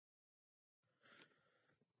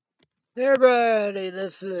Hey everybody,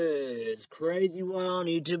 this is Crazy One on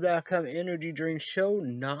YouTube.com Energy Drink Show.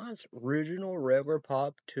 NOS Original Regular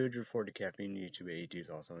Pop 240 caffeine. YouTube 82 is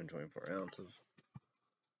also in 24 ounces.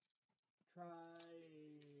 Try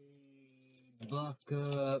Buck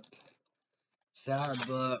Up,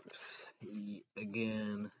 Starbucks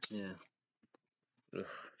again. Yeah. Ugh,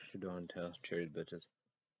 should on tell. Cheers, bitches.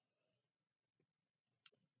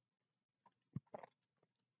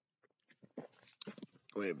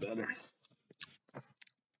 Way better.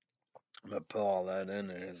 But put all that in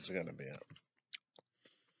there, it's gonna be it.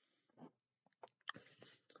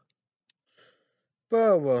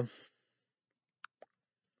 But well,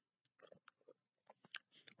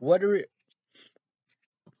 what are we?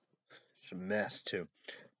 It's a mess too.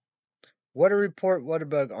 What a report, what a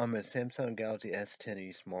bug on my Samsung Galaxy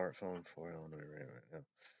S10e smartphone for Illinois.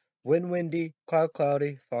 Wind windy, cloud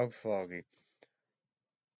cloudy, fog foggy.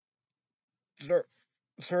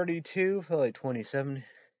 32, feel like 27,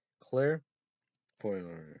 clear.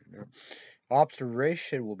 41.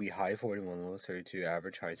 Observation will be high 41, low 32,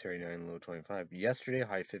 average high 39, low 25. Yesterday,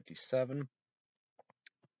 high 57.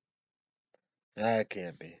 That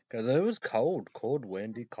can't be, because it was cold,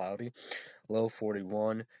 windy, cloudy, low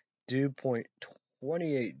 41, dew point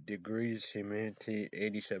 28 degrees, humidity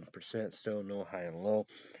 87%, still no high and low.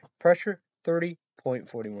 Pressure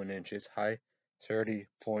 30.41 inches, high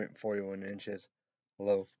 30.41 inches,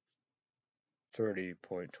 low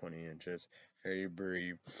 30.20 inches. Air you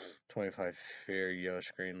breathe 25 fair, yellow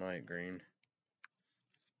green, light green.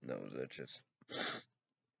 Nose itches.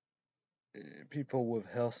 People with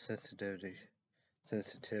health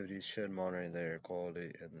sensitivities should monitor their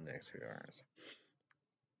quality in the next few hours.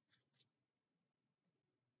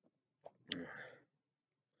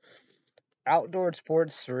 Outdoor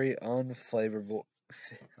sports 3 unfavorable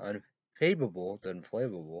than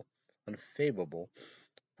flavorable. Unfavorable.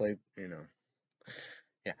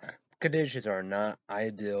 Yeah. Conditions are not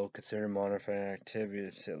ideal. Consider modifying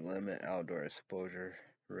activities to limit outdoor exposure.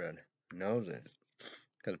 Red. Knows it.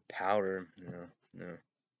 Because powder, no.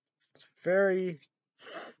 It's very,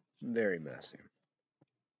 very messy.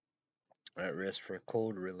 At risk for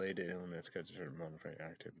cold-related illness, consider modifying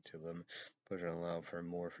activity to limit exposure and allow for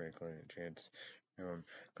more frequent chance.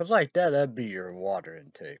 Because like that'd be your water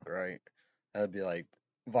intake, right? That'd be like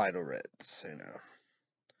Vital Reds,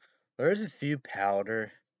 There is a few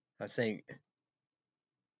powder, I think,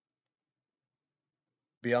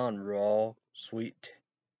 Beyond Raw, sweet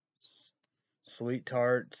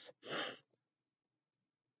tarts.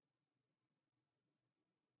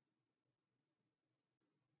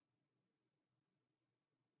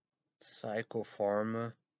 Psycho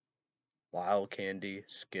Pharma, Wild Candy,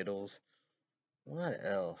 Skittles. What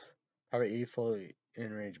else? Probably E-Fully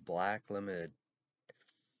Enraged Black Limited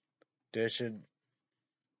Edition.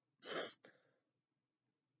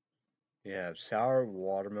 Yeah, Sour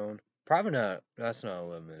Watermelon. Probably not. That's not a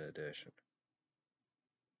limited edition.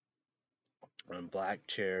 Black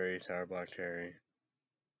Cherry, Sour Black Cherry.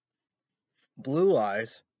 Blue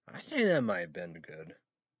Eyes. I think that might have been good.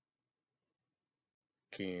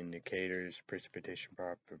 Key indicators, precipitation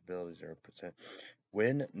probability 0%.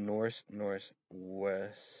 Wind northwest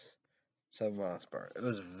 7 miles per hour. It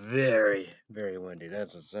was very, very windy.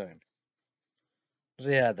 That's insane. So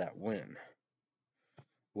he had that wind.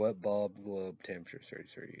 Wet bulb globe temperature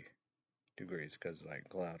 33 degrees because like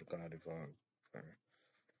cloudy fog.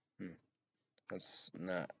 That's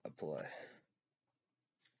not a play.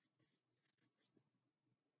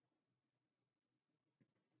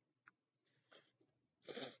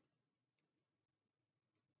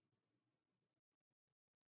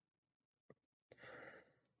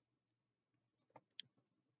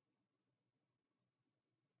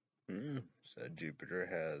 So Jupiter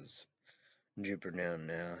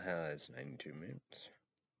now has 92 minutes.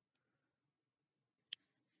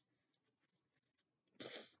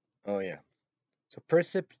 Oh yeah. So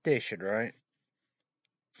precipitation, right?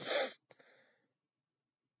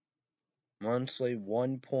 Monthly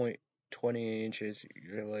 1.28 inches,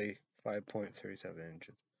 yearly 5.37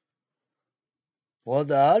 inches. Well,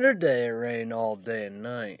 the other day it rained all day and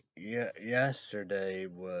night. Yesterday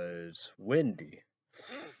was windy.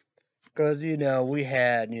 Because, we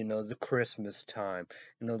had, the Christmas time.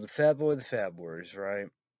 The February's,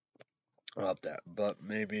 right? Up that. But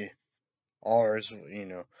maybe ours,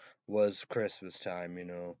 was Christmas time,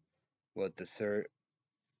 what the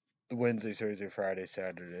Wednesday, Thursday, Friday,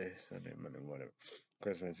 Saturday, Sunday, Monday, whatever.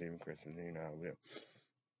 Christmas Eve,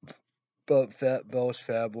 But those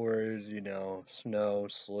February's, snow,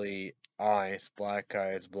 sleet, ice, black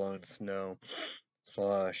ice, blowing snow,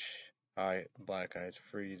 slush, black ice,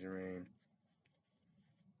 freezing rain.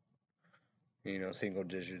 single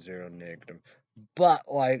digit, zero, negative. But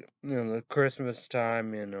like, the Christmas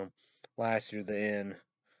time, last year, the end,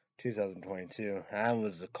 2022, that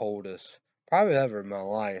was the coldest probably ever in my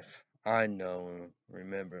life. I know,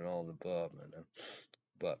 remembering all the above,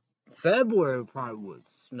 but February probably was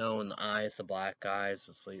snow and the ice, the black ice,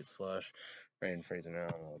 the sleet, slush, rain, freezing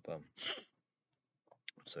out, all of them.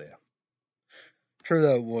 So yeah. True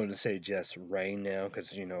though, I wanted to say just rain now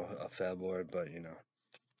because a February, but yeah.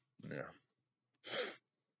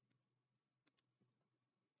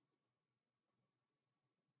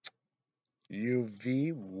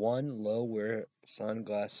 UV1 low, wear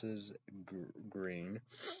sunglasses, green.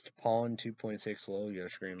 Pollen 2.6 low,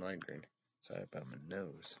 yes, green, light green. Sorry about my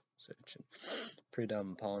nose section.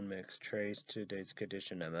 Predominant pollen mix. Trace today's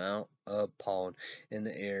condition. Amount of pollen in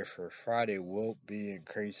the air for Friday will be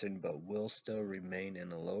increasing but will still remain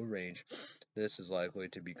in a low range. This is likely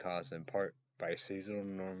to be caused in part by seasonal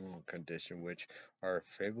normal conditions which are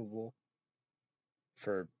favorable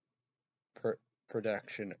for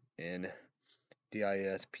production in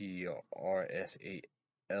DISPRSAL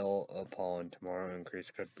of pollen. Tomorrow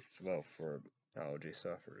increase could be slow for allergy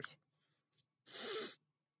sufferers.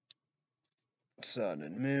 Sun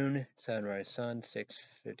and moon. Sunrise sun,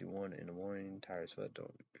 6:51 in the morning. Tired sweat,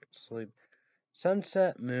 don't get sleep.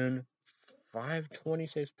 Sunset moon,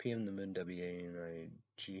 5:26 p.m. The moon, WANIG,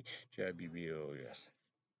 GIBBO, yes.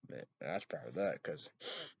 Man, that's probably that, because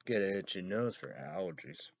get an itchy nose for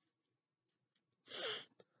allergies.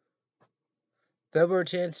 February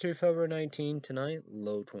 10th through February 19th tonight,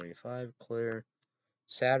 low 25, clear.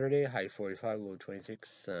 Saturday, high 45, low 26,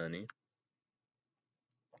 sunny.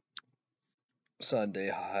 Sunday,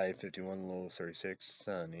 high 51, low 36,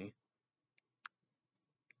 sunny.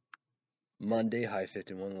 Monday, high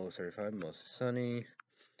 51, low 35, mostly sunny.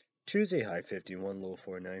 Tuesday, high 51, low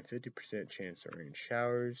 49, 50% chance of rain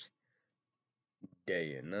showers.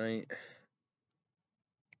 Day and night.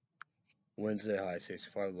 Wednesday, high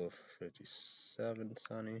 65, low 57,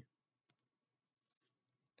 sunny.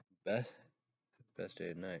 Best day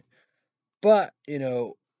and night. But,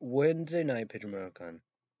 Wednesday night, picture Moroccan,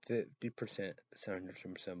 50% sun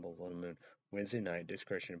below the moon. Wednesday night,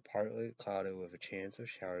 discretion, partly cloudy with a chance of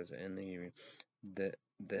showers in the evening.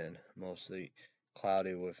 Then, mostly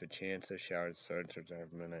cloudy with a chance of showers, starting to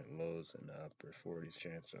midnight, lows in the upper 40s,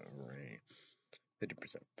 chance of rain,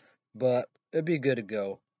 50%. But it'd be good to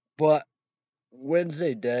go. But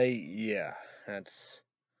Wednesday day, yeah, that's,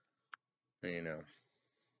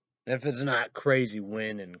 if it's not crazy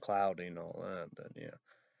wind and cloudy and all that, then yeah.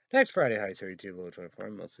 Next Friday, high 32, low 24,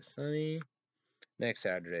 mostly sunny. Next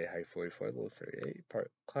Saturday, high 44, low 38,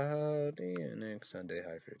 part cloudy. And next Sunday,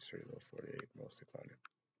 high 53, low 48, mostly cloudy.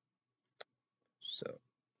 So,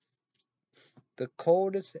 the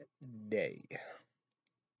coldest day.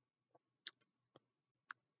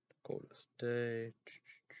 Coldest day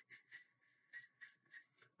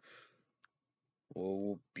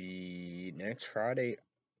will be next Friday,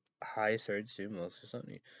 high 32, mostly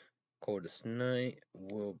sunny. Coldest night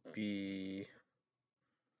will be.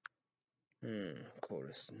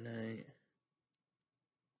 Coldest night.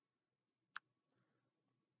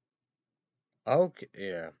 Okay,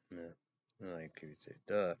 yeah. Like you say,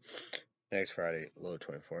 duh. Next Friday, low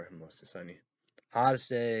 24, mostly sunny. Hottest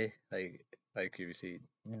day, like you see,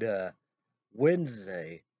 duh.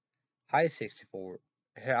 Wednesday, high 64,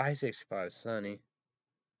 high 65, sunny.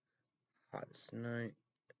 Hottest night.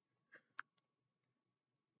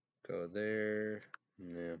 Go there.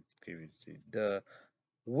 Yeah, QVC, duh.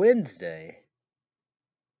 Wednesday,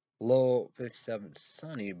 low 57,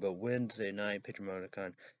 sunny, but Wednesday night, picture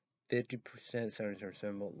Monicon, 50%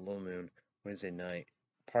 70% low moon. Wednesday night,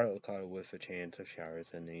 partly cloudy with a chance of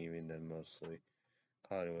showers in the evening, then mostly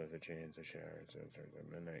cloudy with a chance of showers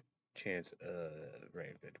at midnight. Chance of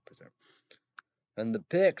rain 50%. And the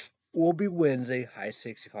picks will be Wednesday, high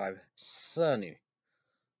 65, sunny.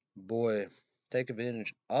 Boy, take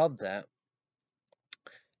advantage of that.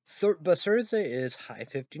 But Thursday is high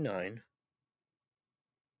 59.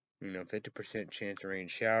 50% chance of rain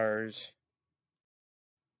showers.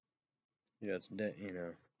 Yes,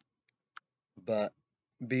 But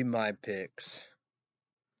be my picks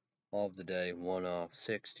of the day. One off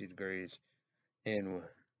 60 degrees. And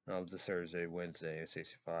of the Thursday, Wednesday,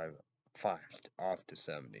 65. 5 off to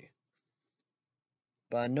 70.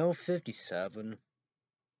 But I know 57.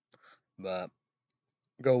 But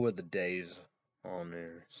go with the days on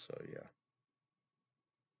there. So yeah.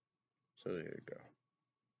 So there you go.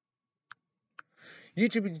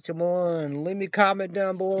 YouTube Jamon, leave me a comment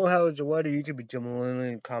down below. How was your weather? YouTube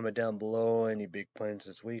Jamon, comment down below. Any big plans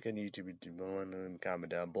this weekend? YouTube Jamon, comment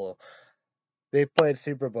down below. They played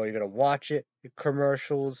Super Bowl. You're gonna watch it, the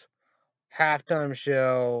commercials, halftime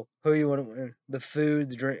show, who you want to win, the food,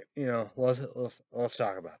 the drink. Let's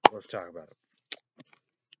talk about it. Let's talk about it.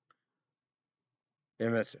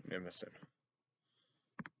 MSN.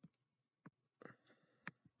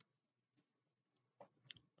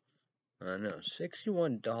 I know,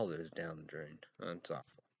 $61 down the drain. That's awful.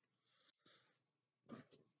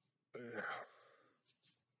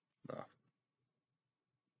 Oh.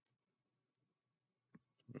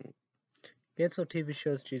 Cancel TV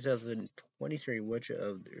shows 2023. Which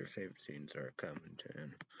of your favorite scenes are coming to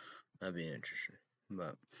end? That'd be interesting.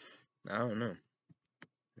 But I don't know.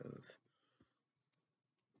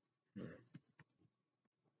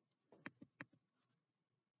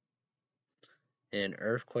 An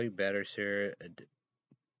earthquake battered Syria, a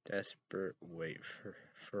desperate wait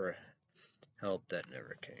for help that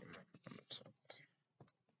never came.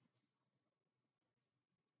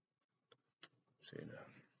 See now.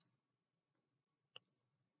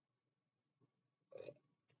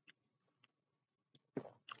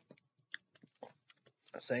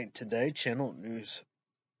 I think today, Channel News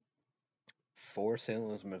 4, St.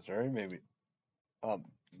 Louis, Missouri, maybe up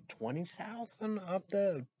 20,000 up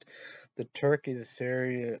there. The Turkey to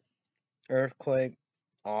Syria earthquake,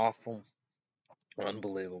 awful,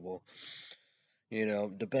 unbelievable.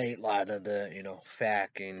 Debate a lot of the,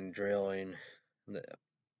 fracking, drilling,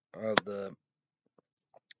 of the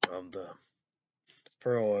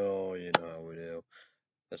for oil. How we do.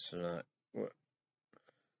 That's not what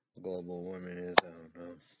global warming is. I don't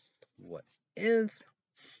know what is.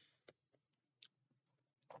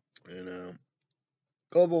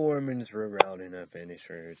 Global warming is rerouting up any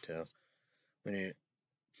fairy tale. When you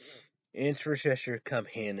infrastructure come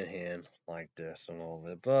hand in hand like this and all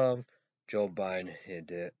the above, Joe Biden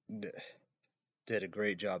did a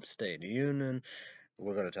great job State of the Union.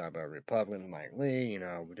 We're going to talk about Republicans, Mike Lee,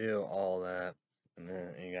 we do all that. And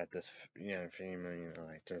then you got this, FEMA,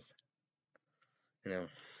 like this.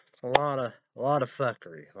 A lot of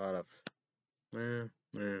fuckery, a lot of,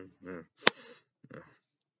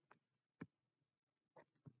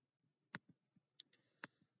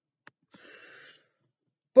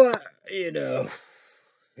 But,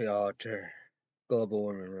 the alter global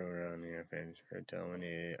warming around the fans are telling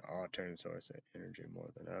you alternate source of energy more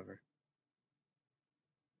than ever.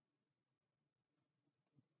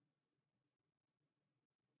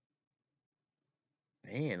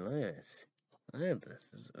 Man, look at this. Look at this.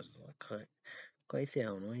 This is like Clay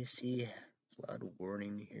Illinois. See flood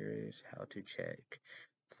warning. Here is how to check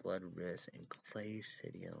flood risk in Clay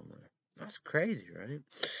City, Illinois. That's crazy, right?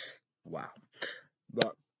 Wow.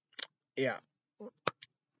 But yeah,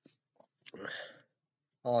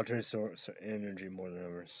 alternate source of energy more than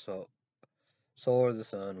ever. So solar, the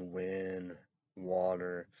sun, wind,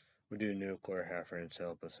 water. We do nuclear. Half rains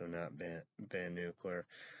help us, so not ban nuclear.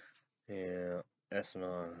 Yeah,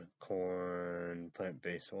 ethanol, corn,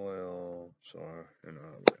 plant-based oil, solar, and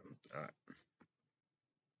all.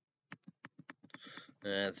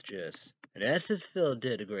 That's just. And essence Phil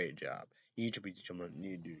did a great job. YouTube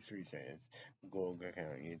need to do 3 things. Google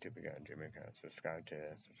account, YouTube account, Jimmy account, subscribe to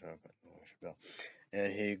us,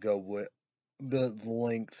 and here you go with the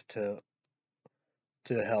links to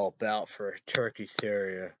help out for Turkey,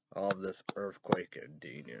 Syria, all this earthquake,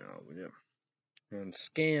 and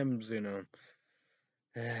scams,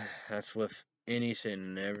 that's with anything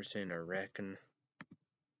and everything, I reckon.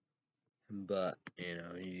 But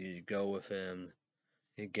you go with him,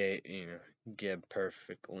 you get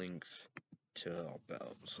perfect links to help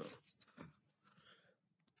out.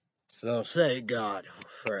 So thank God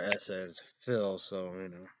for SS Phil. So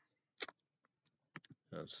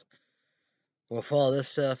that's with all this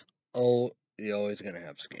stuff. Oh, you're always gonna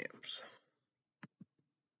have scams.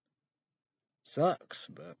 Sucks,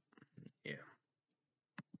 but yeah.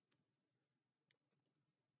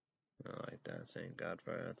 I like that. Thank God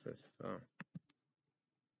for SS Phil.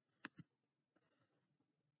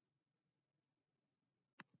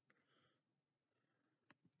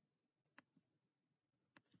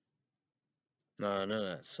 No, I know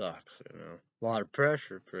that sucks. A lot of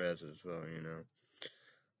pressure for SS Phil.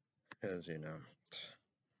 Because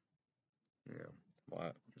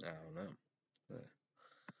what? I don't know.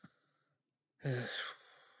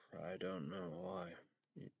 I don't know why.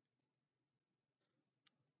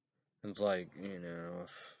 It's like,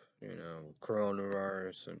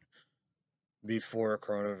 coronavirus and before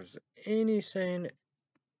coronavirus, anything,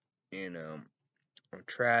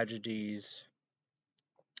 tragedies,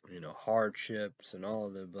 hardships and all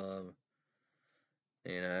of the above,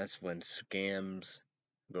 that's when scams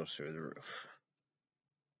go through the roof.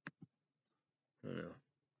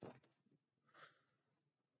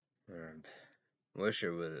 Wish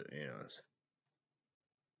it would,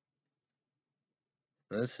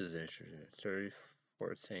 this is interesting.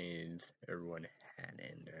 34 things everyone had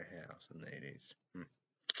in their house in the 80s.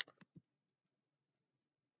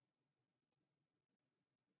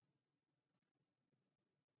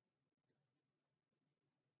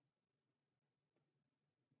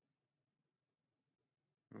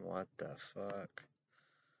 What the fuck?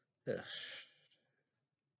 This.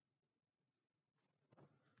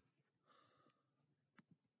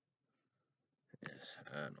 Yes,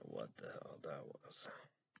 I don't know what the hell that was.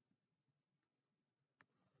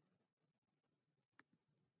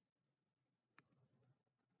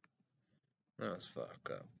 That was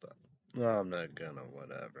fucked up, but I'm not gonna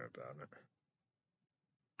whatever about it.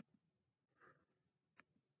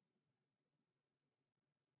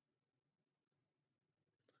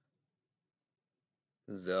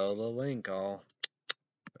 Zelda Link all.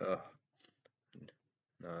 Ugh.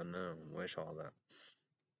 No, wish all that.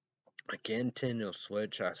 A Nintendo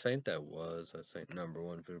Switch, I think that was,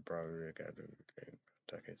 #1 food product after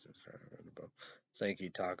decades of I think he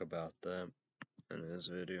talked about that in his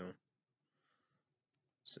video.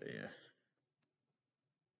 So yeah.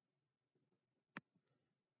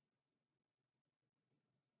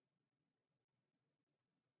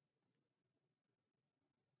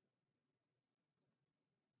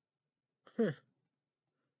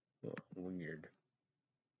 Well, weird.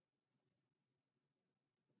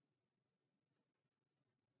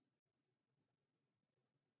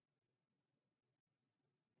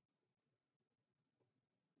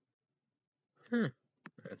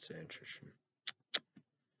 That's interesting.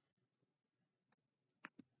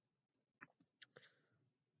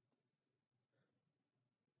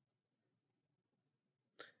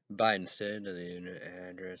 Biden said to the unit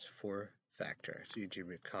address for fact checks.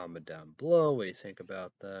 YouTube comment down below what you think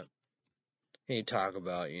about that. He talk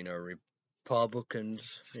about,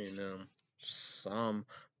 Republicans, some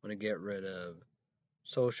want to get rid of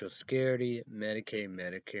Social Security, Medicaid,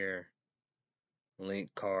 Medicare,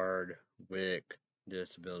 Link Card, WIC,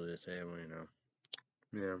 disability disabling,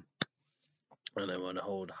 Yeah. And they want to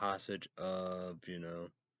hold hostage of,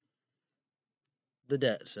 the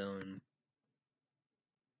debt ceiling.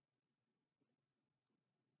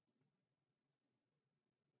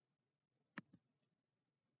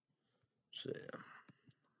 So yeah.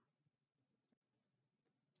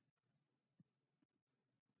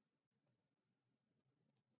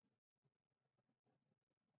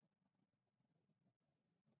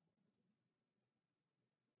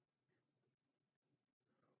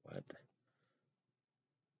 What?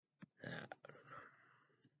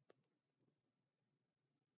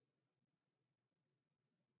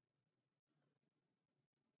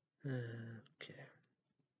 Okay.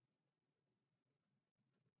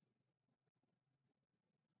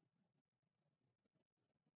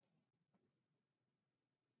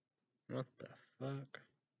 What the fuck?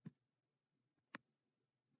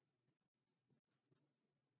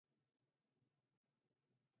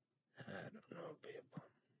 I don't know, people.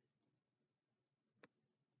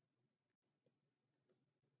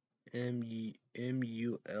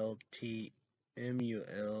 MULTIPLE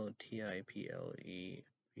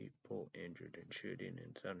people injured in shooting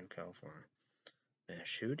in Southern California. Man,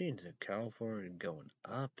 shootings in California going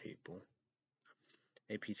up, people.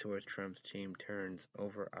 AP source Trump's team turns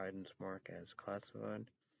over items marked as classified.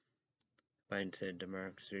 Biden said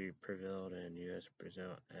democracy prevailed in U.S.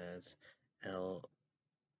 Brazil as LULA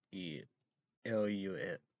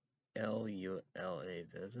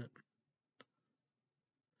visit.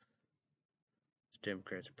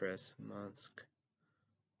 Democrats press Musk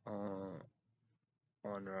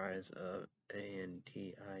on rise of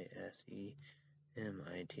ANTISEMITISM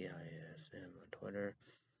on Twitter.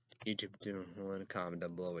 YouTube doing one comment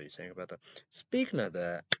down below what you think about that. Speaking of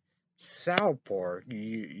that, South Park,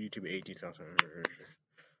 YouTube 18,000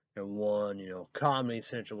 and one, Comedy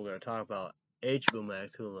Central. We're gonna talk about HBO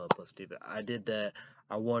Max, Hulu plus TV. I did that.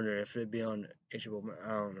 I wonder if it'd be on HBO Max. I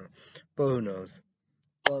don't know, but who knows?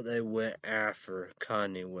 Well, they went after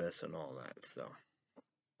Kanye West and all that. So,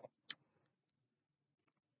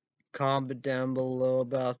 comment down below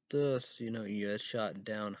about this. U.S. shot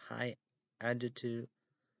down high altitude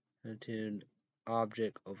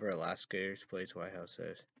object over Alaska airspace, White House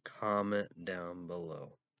says. Comment down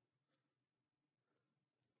below.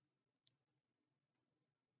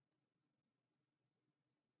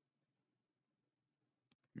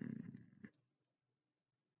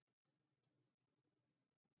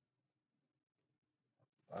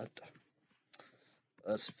 What?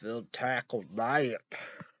 Let's tackle that,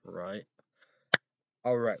 right?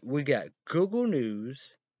 All right, we got Google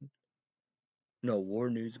News, No, War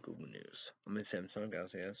News, Google News. I'm in Samsung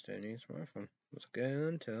Galaxy S10 smartphone. Let's get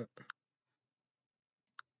into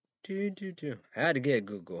it. I had to get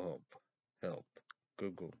Google Help.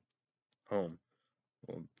 Google Home.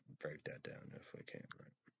 We'll break that down if we can,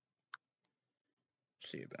 right?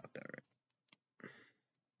 See about that, right?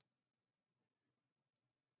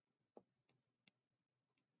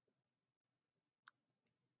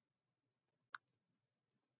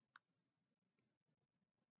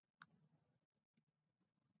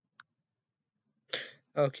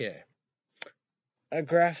 Okay. A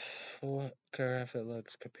graph it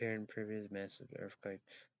looks comparing previous massive earthquake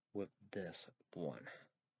with this one.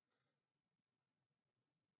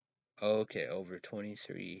 Okay, over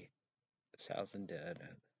 23,000 dead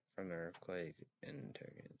from the earthquake in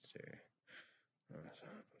Turkey.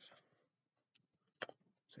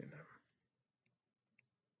 See now.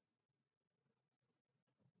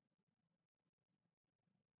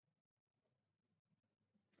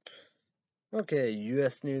 Okay,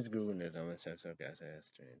 U.S. News, Google News. I'm a Samsung Galaxy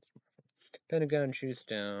S10. Pentagon shoots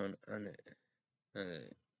down an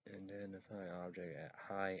unidentified object at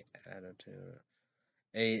high altitude.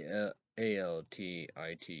 ALTITUD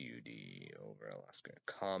over Alaska.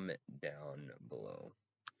 Comment down below.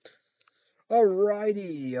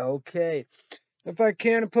 Alrighty, okay. If I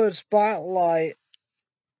can put a spotlight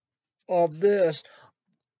of this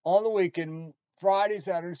on the weekend, Friday,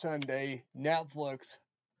 Saturday, Sunday, Netflix,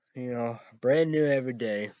 brand new every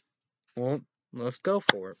day. Well, let's go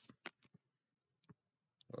for it.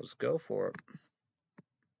 Let's go for it.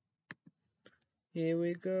 Here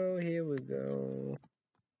we go, here we go.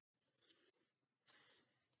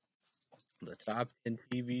 The top 10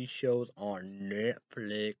 TV shows on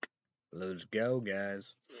Netflix. Let's go,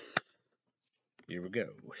 guys. Here we go.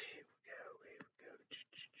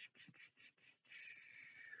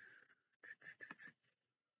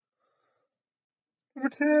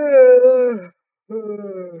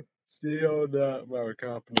 Still not my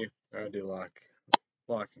company. I do lock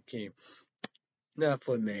and key.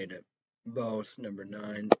 Netflix made it. Both. Number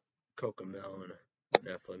 9, Cocomelon.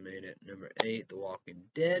 Netflix made it. Number 8, The Walking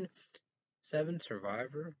Dead. 7,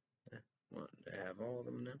 Survivor. Want to have all of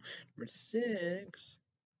them now. Number 6,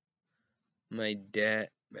 My Dad,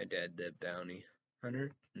 the Bounty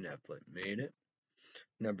Hunter. Netflix made it.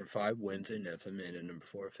 Number 5, Wednesday. Netflix made it. Number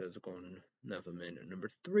 4, Physical. Netflix made it. Number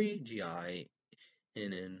 3, GINNYN,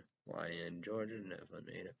 Georgia. Netflix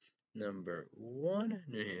made it. Number 1,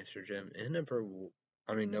 New Hampshire Gym. And number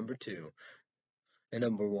 2. And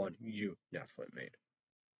number 1, you Netflix made it.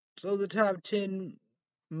 So the top 10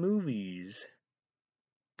 movies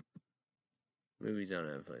on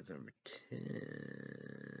Netflix. Number 10,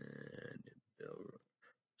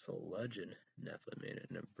 Soul Legend. Netflix made it.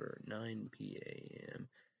 Number 9,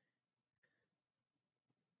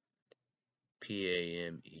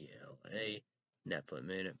 PAMELA. Netflix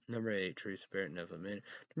made it. Number 8, True Spirit. Netflix made it.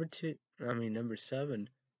 Number 7,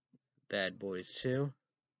 Bad Boys 2.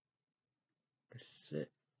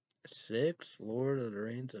 6, Lord of the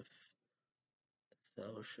Rings of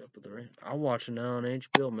Fellowship of the Ring. I'll watch it now on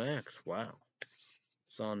HBO Max. Wow.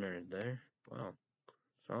 It's on there. Wow.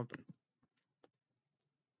 Something.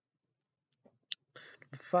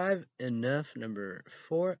 5, Enough. Number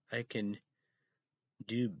 4, I Can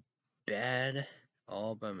Do Bad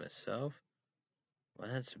All By Myself.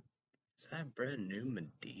 Well, is that brand new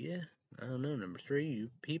Medea? I don't know. Number 3, You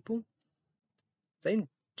People. Same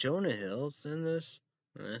Jonah Hill's in this.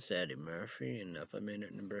 That's Eddie Murphy. Enough. I made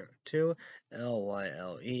it. Number 2,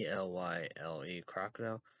 LYLE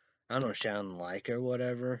Crocodile. I don't sound like or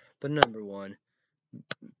whatever, but number 1,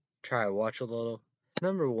 try to watch a little.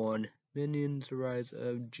 Number 1, Minions: The Rise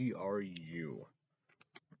of GRU.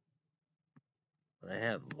 I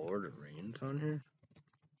have Lord of the Rings on here.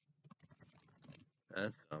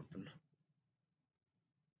 That's something.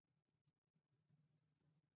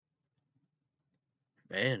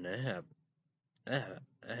 Man, I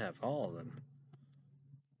have all of them.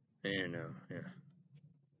 Yeah.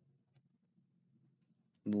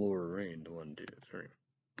 Lord of the Rings, 1, 2, 3.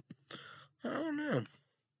 I don't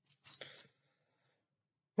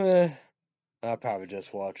know. I'll probably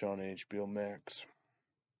just watch on HBO Max.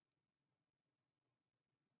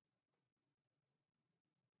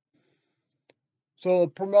 So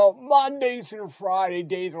promote Mondays through Friday,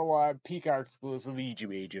 days are live, Peacock exclusive,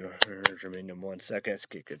 YouTube agent. Number 1 second,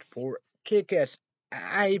 Kick-Ass.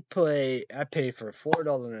 I pay for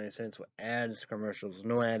 $4.90 with ads, commercials,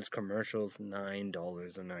 no ads, commercials,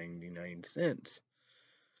 $9.99.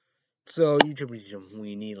 So YouTube is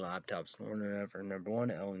we need laptops. Number 1,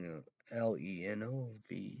 Lenov.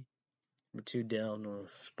 Number 2, Dell, no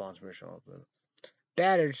sponsorship.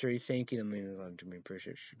 Battered 3, thank you. Let me on to me,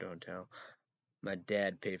 appreciate you. Don't tell. My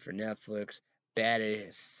dad paid for Netflix.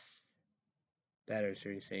 Battered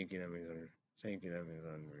 3, thank you. Let me on. Thank you. Let me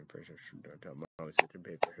on to me, appreciate you. Don't tell. My older sister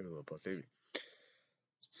paid for Hulu Plus TV.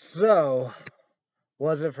 So,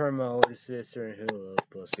 was it for my older sister and Hulu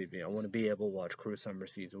Plus TV? I want to be able to watch Cruel Summer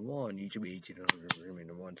Season 1. YouTube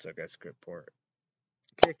 1801 second script port.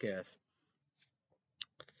 Kick ass.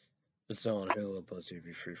 It's on Hulu Plus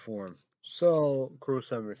TV freeform. So, Cruel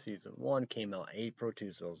Summer Season 1 came out April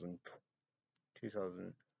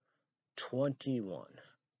 2021.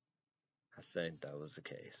 I think that was the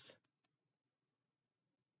case.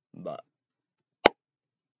 But,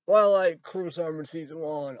 well, like Cruel Summer Season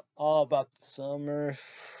 1, all about the summer.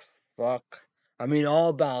 Fuck. I mean, all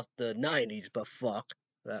about the 90s, but fuck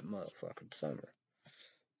that motherfucking summer.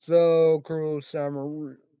 So, Cruel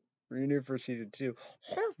Summer renewed for Season 2.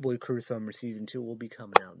 Hopefully, Cruel Summer Season 2 will be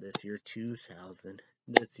coming out this year,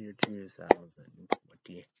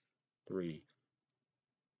 2023.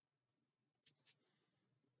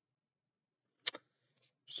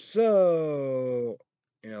 So,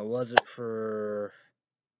 was it for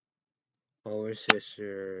older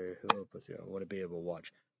sister who helped us? I want to be able to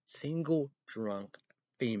watch single drunk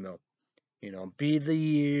female. Be the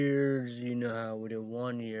years. You know how we did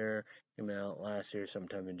 1 year. Came out last year,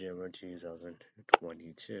 sometime in January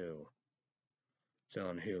 2022. It's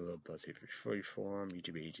on Hulu Plus freeform.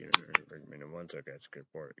 YouTube 18 minute 1 second. Good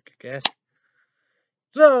for it. Guess.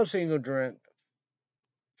 So single drunk.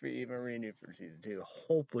 Even renewed for season 2.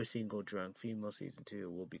 Hopefully, single drunk female season 2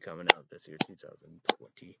 will be coming out this year,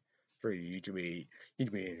 2023. YouTube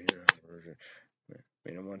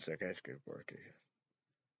 1 second. I skip work.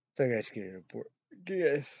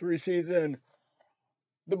 Yes, 3 season.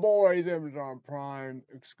 The Boys, Amazon Prime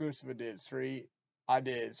exclusive. I did 3. I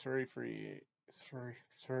did 30 free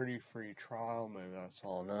trial. Maybe that's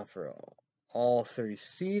all enough for all 3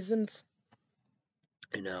 seasons.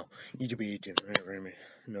 YouTube 18.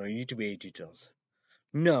 No, YouTube 8 details.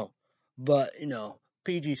 No, but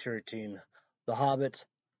PG-13, The Hobbits,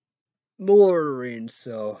 Lord of the Rings.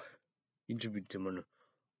 So you should be doing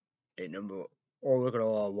a number, or we're gonna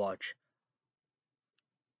all watch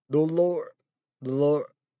the Lord of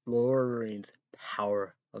the Rings,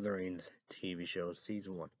 Power of the Rings TV show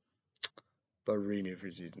season 1, but renewed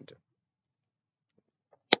for season 2.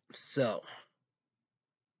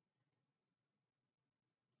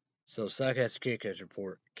 So Suck-Ass Kick-Ass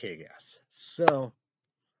report, Kick-Ass. So,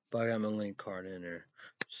 but I got my link card in there.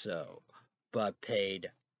 So, but I paid.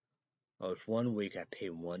 It was 1 week. I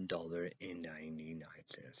paid $1.99,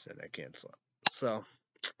 and I canceled. So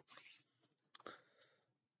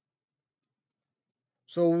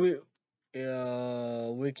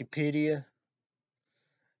Wikipedia,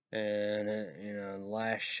 and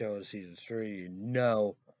last show of season 3.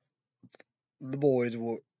 The Boys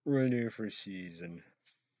will renew for season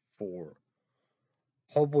 4.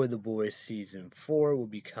 Hopefully, The Boys season 4 will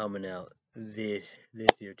be coming out this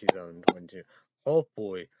year, 2022.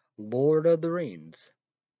 Hopefully, Lord of the Rings,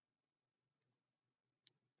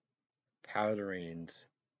 Power of the Rings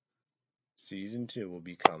season 2 will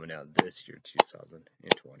be coming out this year,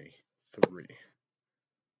 2023.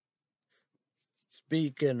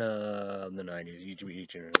 Speaking of the 90s,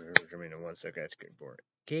 YouTube 1 second skateboard.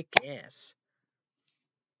 Kick ass.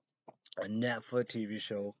 A Netflix TV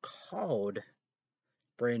show called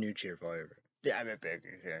Brand New Cheer Flavor. Yeah, I'm a big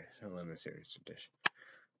limited series edition.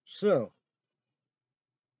 So,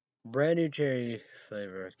 Brand New Cherry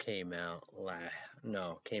Flavor came out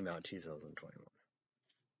 2021.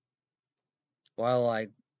 While I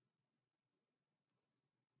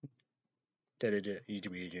did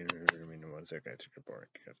YouTube 1 second skateboard.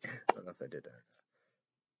 I don't know if I did that.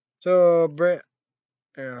 So, Brand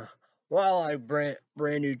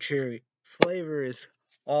New Cherry Flavor is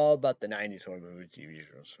all about the 90s horror movie TV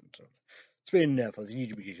shows. So, speaking of Netflix,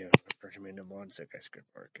 YouTube recommend 1 second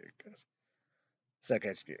skateboard.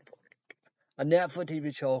 Second skateboard. A Netflix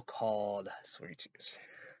TV show called Sweet Tooth.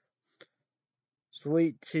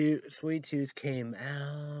 Sweet Tooth came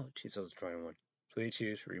out 2021. Sweet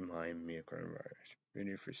Tooth remind me of coronavirus.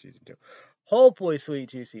 Renewed for season 2. Hopefully, Sweet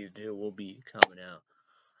Tooth season 2 will be coming out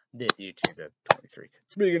this year, 2023.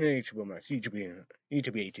 Speaking of HBO Max, YouTube 18.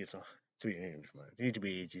 Speaking of HBO Max, YouTube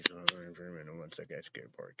 18. 1 second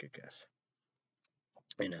skateboard kick-ass.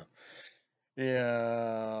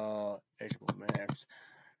 Yeah, HBO Max.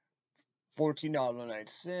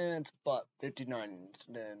 $14.09, but 59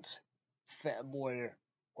 cents. Fat Boy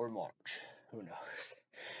or March. Who knows?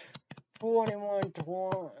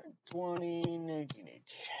 21/20/19.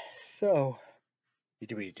 So,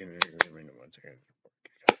 YouTube 18. 1 second.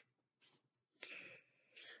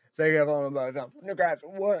 Say up on about that. No guys,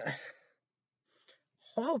 what?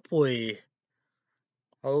 Hopefully,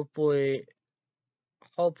 hopefully,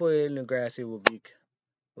 hopefully, Degrassi will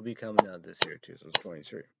be coming out this year too. So it's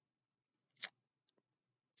 23.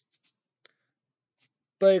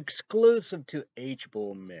 But exclusive to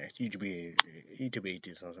HBO Max, YouTube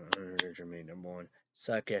 2000, number one,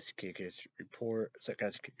 Sarcastic Kick-Ass Report,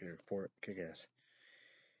 Kick-Ass.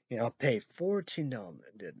 You know, I'll pay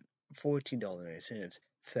 $14.90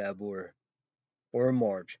 February or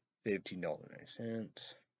March, $15.90.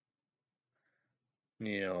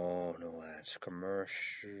 You know, no ads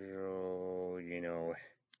commercial, you know,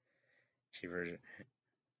 cheaper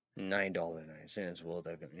 $9.90. Well,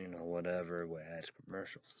 that, you know, whatever with ads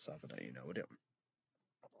commercials and stuff like that, you know, we do.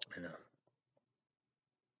 You know.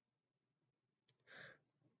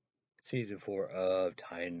 Season 4 of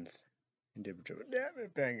Titans. Damn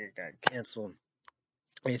it, it got canceled.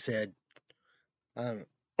 They said, I don't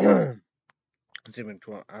know. Season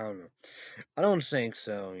 12, I don't know. I don't think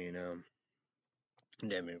so, you know.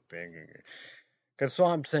 Damn it, because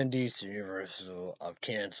Swamp Thing DC Universal of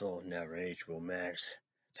cancel, never HBO Max.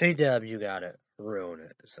 CW gotta ruin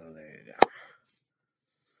it, so there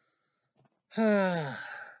you go.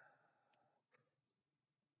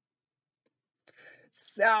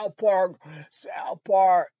 South Park.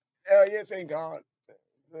 Hell yes, thank God.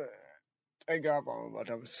 Thank God for all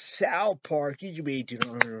time. South Park, YouTube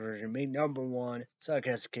 1800 version, made number one.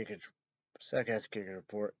 Sarcastic Kicker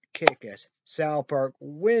Report. Kick-Ass. South Park,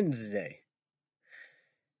 Wednesday.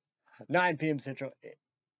 9 p.m. Central,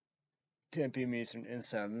 10 p.m. Eastern, and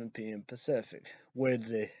 7 p.m. Pacific.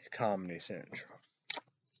 Wednesday, Comedy Central.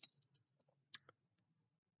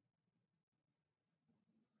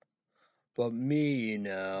 But me, you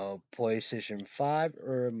know, PlayStation 5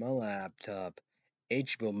 or my laptop,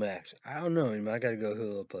 HBO Max. I don't know. I gotta go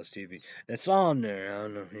Hulu Plus TV. It's on there. I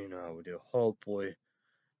don't know. You know how we do. Hopefully,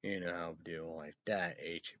 you know how we do like that.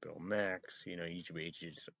 HBO Max. You know, YouTube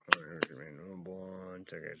number one.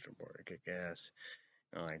 Kick ass.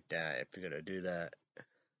 Like that. If you're gonna do that,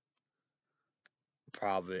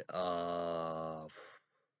 probably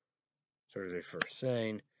Thursday first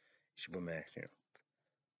thing. HBO Max. You know,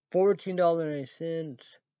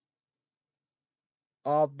 $14.80.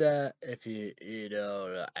 Off that, if you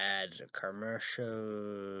know the ads a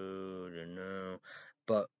commercial, you know,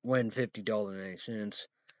 but when $50.80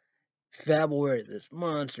 February this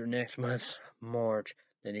month or next month March,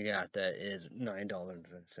 then you got that is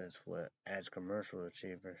 $9.50 for ads commercial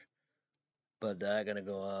cheaper, but that gonna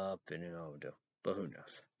go up and you know but who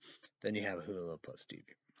knows? Then you have Hulu Plus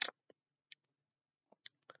TV.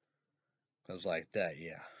 Cause like that,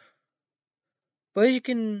 yeah. But you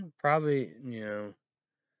can probably you know,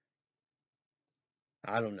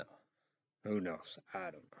 I don't know. Who knows? I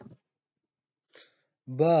don't know.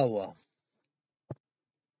 But well.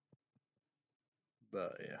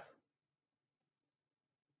 But yeah.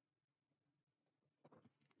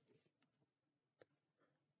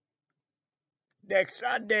 Next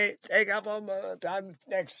Sunday, take off on my time.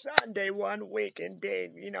 Next Sunday, 1 week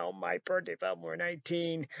indeed. You know, my birthday, February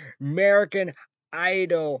 19. American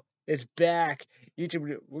Idol is back.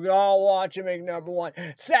 YouTube, we all watch it, make number one.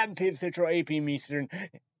 7 p.m. Central, 8 p.m. Eastern,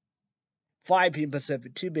 5 p.m.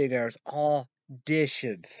 Pacific, 2 big hours,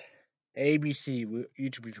 auditions. ABC,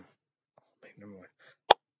 YouTube, make number one.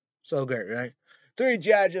 So great, right? 3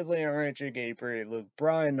 judges, Leon Richard, Gabriel, Luke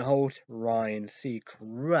Bryan, the host, Ryan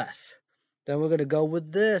Seacrest. Then we're gonna go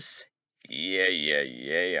with this. Yeah.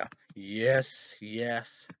 Yes.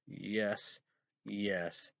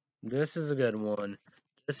 This is a good one.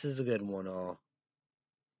 This is a good one, all.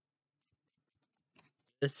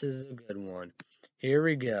 This is a good one. Here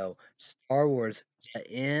we go. Star Wars,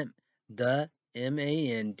 the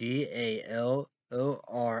Mandalorian.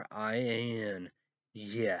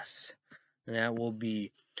 Yes. And that will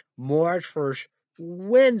be March 1st,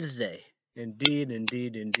 Wednesday. Indeed.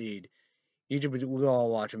 YouTube, we all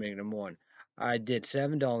watch and make them one. I did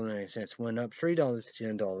 $7.90, went up $3 to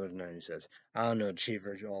 $10.90. I don't know,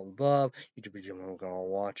 cheaper, all above. YouTube, we're gonna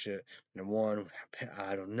watch it. And one,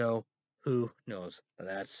 I don't know. Who knows? But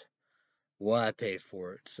that's what I paid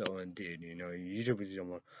for it. So indeed, you know,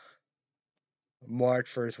 YouTube,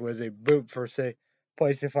 March 1st, Wednesday, boom, first day.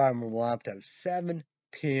 PlayStation 5 on my laptop, 7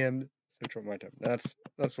 p.m. Central my time. That's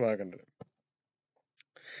what I'm gonna do.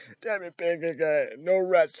 Damn it, Pancake, no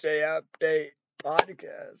rest day update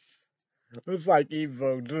podcast. It's like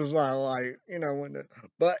Evo, just like you know, when the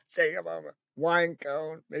butt take a moment, wine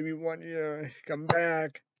cone, maybe one year, come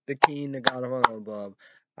back, the king, the god of all above.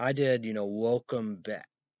 I did, you know, welcome back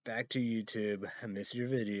to YouTube. I miss your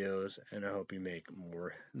videos, and I hope you make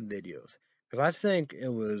more videos. Because I think it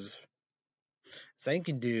was, so you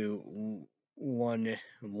can do one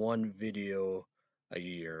video a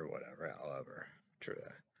year or whatever, however, true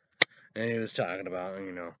that. And he was talking about,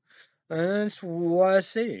 and that's what I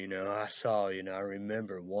see, I saw, I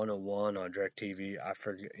remember 101 on DirecTV, I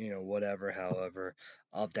forget, whatever, however,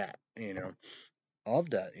 of that, in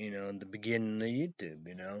the beginning of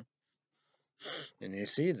YouTube, and you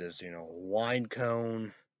see this, wine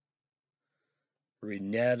cone,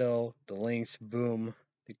 Renetto, the links, boom,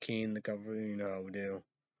 the king, the cover, how we do.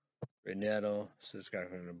 Renetto, subscribe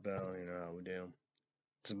from the bell, how we do.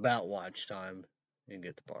 It's about watch time. You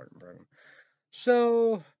get the part program.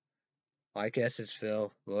 So, I guess it's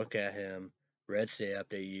Phil. Look at him. Red State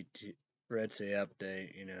Update, YouTube. Red State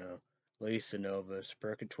Update, Lisa Nova,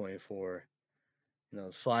 Spurka 24,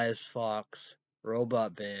 Slyest Fox,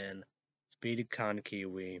 Robot Band, Speedy Con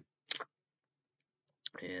Kiwi,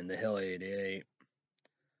 and the Hill 88.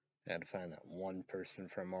 Had to find that one person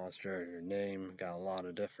from Australia name. Got a lot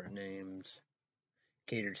of different names.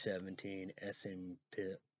 Cater 17, SM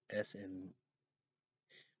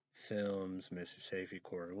Films, Mr. Safety,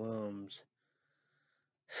 Corey Williams.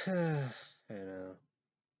 Julian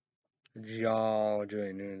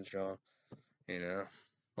Nunes, a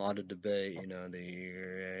lot of debate, the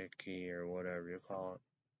Iraqi or whatever you call it.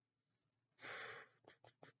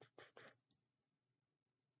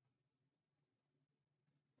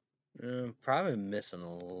 Probably missing a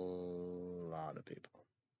lot of people.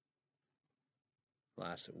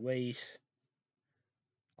 Lots of waste.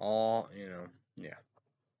 All, yeah.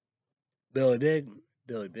 Billy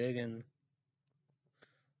Biggin,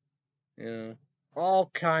 all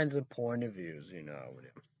kinds of point of views,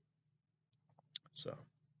 So,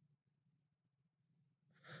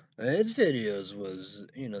 his videos was,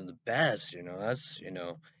 the best, that's,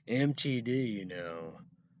 MTD,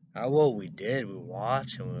 what we did, we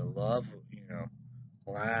watch and we love,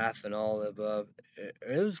 laugh and all the above. It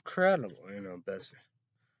was incredible, best,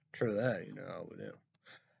 true that, I would do.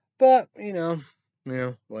 But,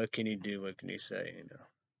 what can you do, what can you say,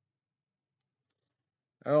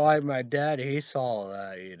 Like my dad, he saw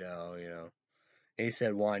that, he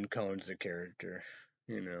said Wine Cone's the character,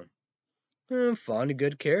 fun, a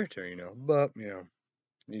good character, but,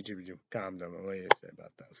 YouTube, calm down, what do you say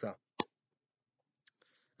about that, so,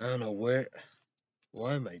 I don't know what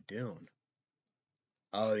am I doing?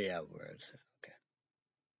 Oh, yeah, where is it? Okay.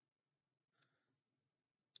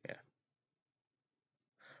 Yeah.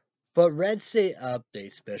 But Red State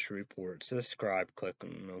Update special report. Subscribe, click on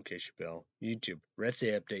the notification bell. YouTube, Red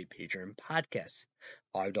State Update Patreon podcast.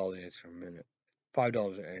 $5 answer a minute. $5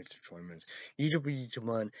 answer 20 minutes. YouTube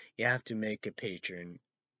One, you have to make a Patreon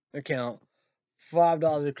account.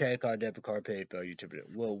 $5 credit card, debit card, PayPal, YouTube.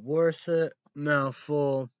 Well, worth it.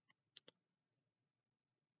 Mouthful.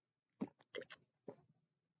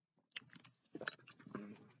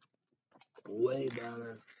 Way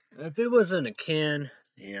better. If it was in a can,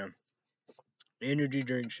 yeah. Energy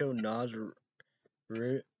drink show Nas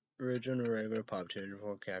original regular pop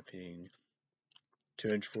 204 caffeine,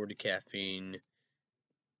 240 caffeine.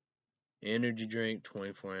 Energy drink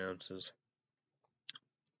 24 ounces.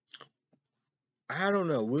 I don't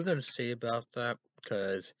know. We're gonna see about that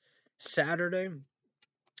because Saturday,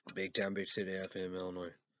 Big Town, Big City, FM,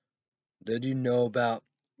 Illinois. Did you know about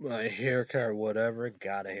my haircut or whatever?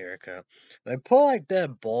 Got a haircut. I pull like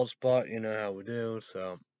that bald spot, how we do.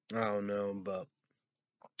 So I don't know, but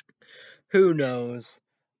who knows?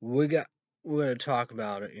 We're gonna talk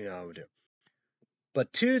about it, how we do.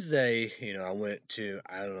 But Tuesday, I went to,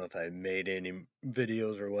 I don't know if I made any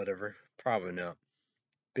videos or whatever. Probably not.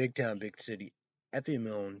 Big Town, Big City,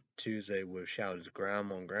 FM on Tuesday with Shouty's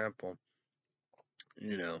grandma and grandpa,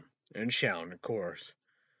 and Shoutin, of course.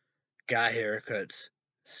 Got haircuts,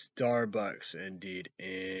 Starbucks, indeed,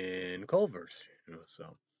 in Culver's,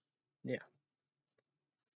 so, yeah.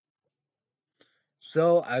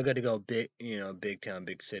 So, I got to go Big Town,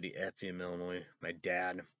 Big City, FM, Illinois. My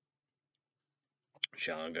dad,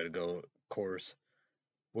 Sean, got to go, of course.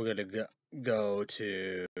 We're going to go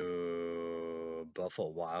to Buffalo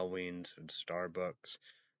Wild Wings and Starbucks,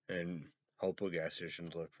 and hopefully gas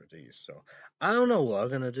stations look for these. So, I don't know what I'm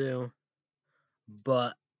going to do,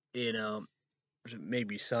 but,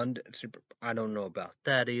 maybe Sunday. I don't know about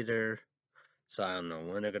that either. So I don't know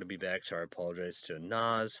when they're going to be back. So I apologize to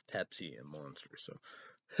Nas, Pepsi, and Monster. So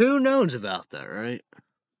who knows about that, right?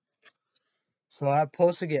 So I'm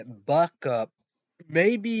supposed to get Buck Up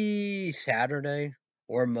maybe Saturday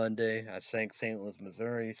or Monday. I think St. Louis,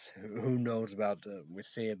 Missouri. Who knows about that? We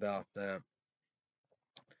see about that.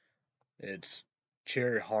 It's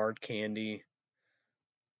cherry hard candy,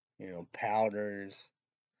 powders,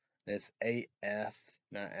 It's AF,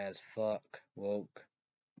 not as fuck, woke,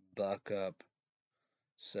 buck up.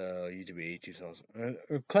 So YouTube each sauce.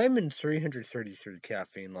 Claiming 333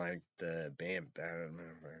 caffeine like the band,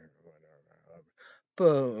 but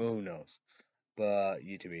who knows? But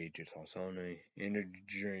YouTube each sauce only. Energy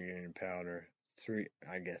drink and powder.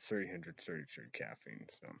 I guess 333 caffeine.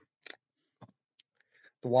 So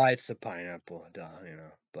the white's the pineapple,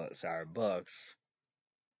 but sour bucks.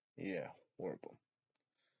 Yeah, horrible.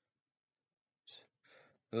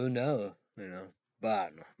 Who knows?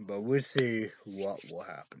 But we'll see what will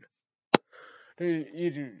happen.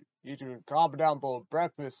 You do comment down below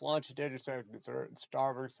breakfast, lunch, dinner, second, dessert,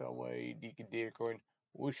 Starbucks, Subway, Deacon Deacon.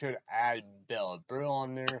 We should add Bella Brew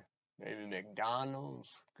on there. Maybe McDonald's,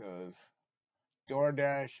 because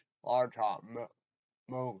DoorDash, large hot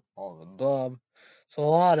milk, all the above. So a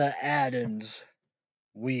lot of add-ins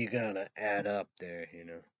we gonna add up there,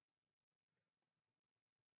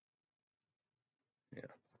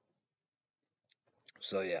 Yeah.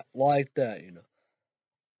 So yeah, like that,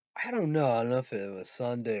 I don't know if it was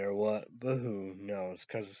Sunday or what, but who knows?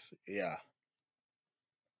 Because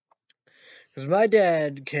my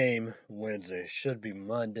dad came Wednesday, should be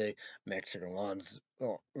Monday, Mexican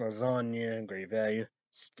lasagna, great value.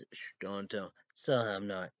 Don't tell. Still have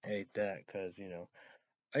not ate that because,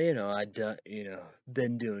 I done,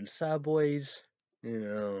 been doing Subways, you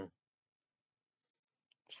know,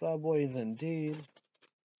 Subways indeed.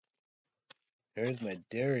 Here's my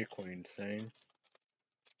Dairy Queen thing.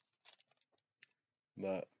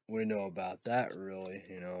 But we know about that really,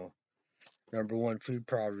 Number one food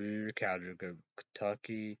property, Casual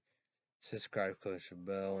Kentucky. Subscribe, click the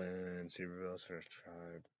bell, and see the bell.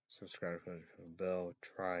 Subscribe, click the bell.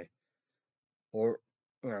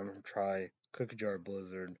 Try Cookie Jar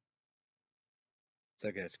Blizzard.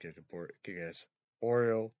 Second skip report. Kick-ass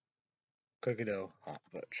Oreo Cookie Dough Hot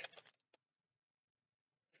Fudge.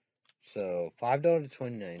 So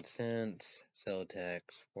 $5.29. Sell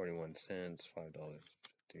tax 41 cents.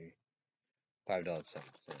 $5.50.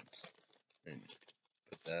 $5.07. And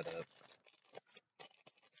put that up.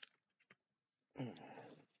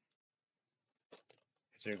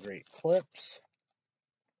 These are great clips.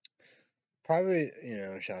 Probably,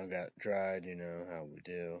 Sean got dried, how we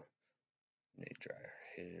do. Need dryer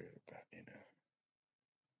here, but,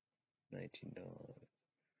 $19,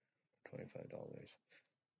 $25,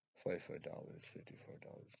 $45,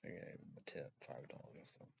 $54. I gave him a tip, $5.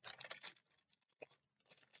 So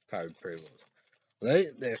probably pretty well.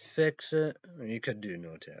 They fix it. I mean, you could do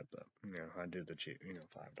no tip, but I do the cheap, $5.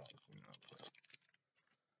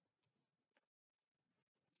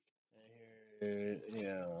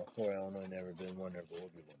 For Illinois, never been one, never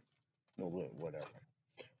will be one. No, whatever.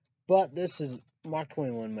 But this is Mark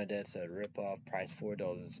 21. My dad said rip off price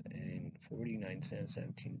 $4.49,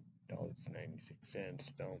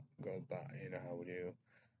 $17.96. Don't go by. How we do.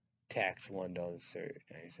 Tax $1.39,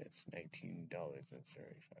 $19.35.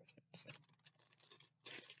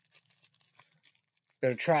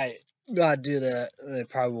 Gonna try it. Gotta do that. They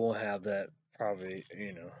probably won't have that. Probably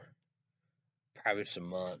probably some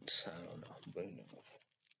months. I don't know, but who knows.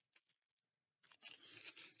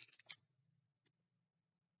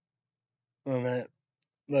 Well,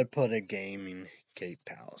 they put a gaming Cape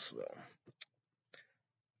Palace though.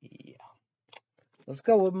 Yeah. Let's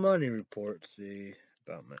go with money report. See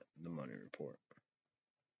about the money report.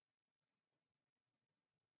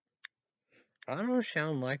 I don't know if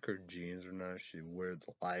Shawn like her jeans or not. She wear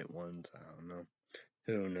the light ones. I don't know.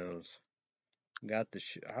 Who knows? Got the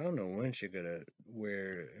I don't know when she gonna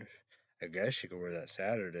wear. I guess she could wear that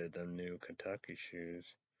Saturday. The new Kentucky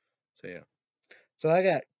shoes. So yeah. So I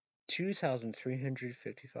got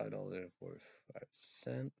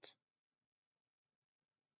 $2,355.45.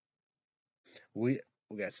 We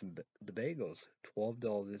got the bagels,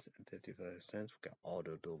 $12.55. We got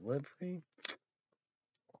auto delivery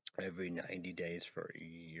every 90 days for a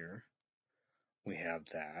year. We have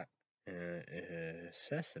that.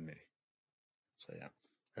 Sesame. So yeah,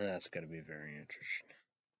 and that's gonna be very interesting.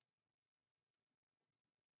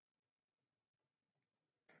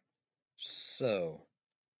 So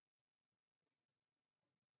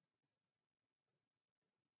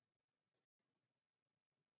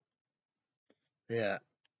yeah,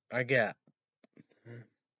 I got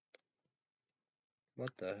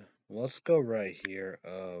what the. Let's go right here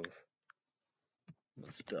of the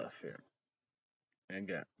stuff here.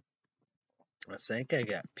 I think I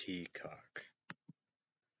got Peacock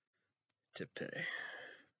to pay.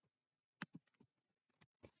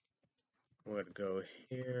 We're gonna go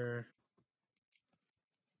here.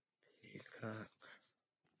 Peacock.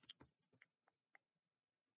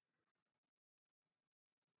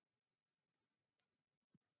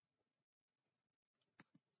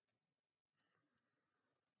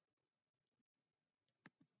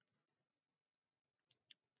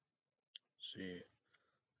 see.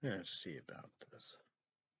 Let's see about this.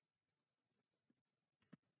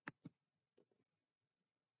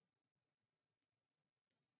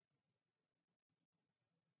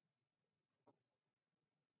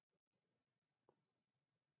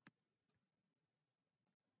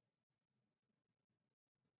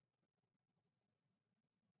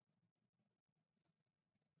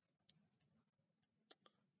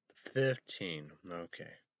 The 15.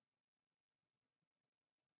 Okay.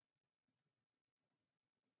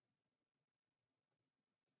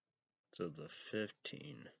 So the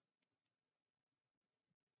 15.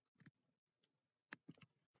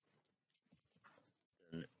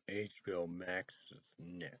 And HBO Max is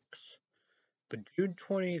next. But June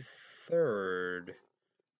 23rd,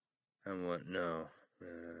 and what? No.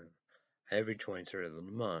 Every 23rd of the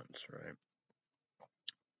month, right?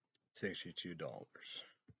 $62.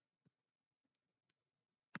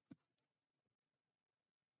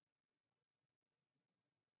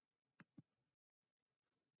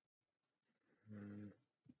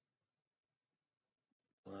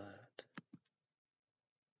 What?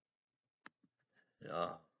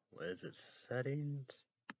 Oh, what is it? Settings?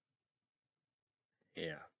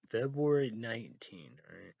 Yeah. February 19,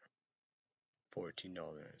 right? $14.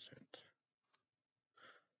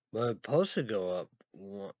 But it's supposed to go up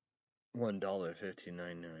 $1.59. I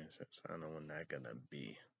don't know when that's gonna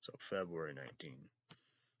be. So February 19th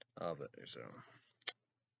of it.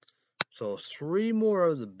 So 3 more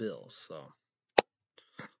of the bills. So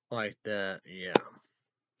like that, yeah.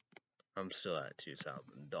 I'm still at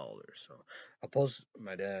 $2,000. So I post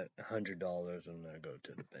my dad $100 and I go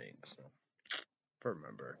to the bank. So for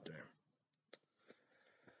my birthday.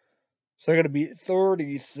 So I gotta be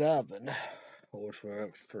 37, which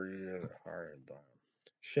works pretty hard.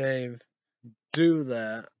 Shave, do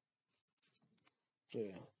that. So,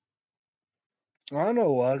 yeah. I don't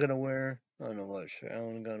know what I'm gonna wear. I don't know what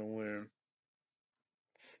I'm gonna wear.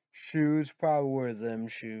 Shoes, probably wear them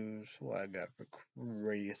shoes. What I got for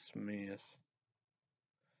Christmas?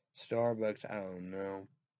 Starbucks, I don't know.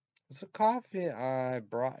 It's a coffee I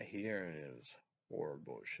brought here and it was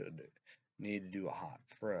horrible. Should need to do a hot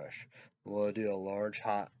fresh. We'll do a large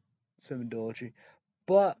hot cinnamon dolce.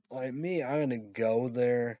 But like me, I'm gonna go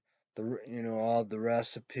there. All the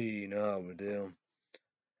recipe, how we do.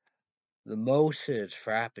 The most is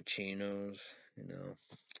frappuccinos. You know,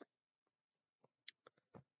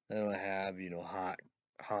 they don't have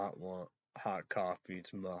hot coffee.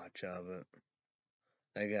 Too much of it.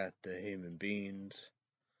 I got the human beans,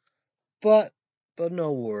 but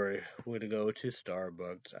no worry. We're gonna go to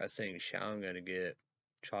Starbucks. I think Sean gonna get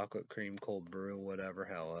chocolate cream cold brew, whatever.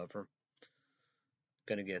 However,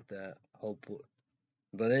 gonna get that. Hopefully,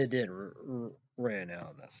 but they did ran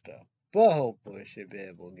out of that stuff. But hopefully, should be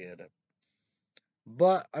able to get it.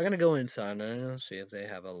 But I'm gonna go inside and see if they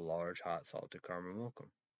have a large hot salted caramel mocha.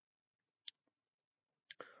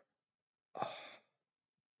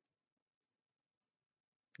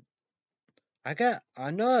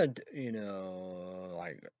 I know,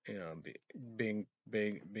 being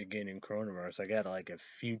beginning coronavirus, I got like a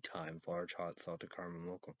few times large hot salted caramel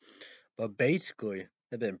mocha. But basically,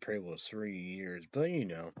 they've been pretty well 3 years, but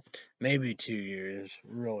maybe 2 years,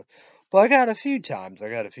 really. But I got a few times.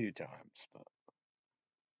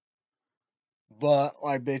 But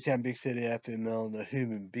like Big Town Big City FML and the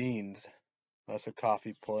Human Beans, that's a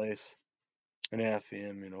coffee place, an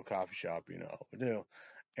FM, coffee shop, we do.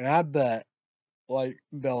 And I bet like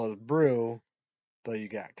Bella's Brew, but you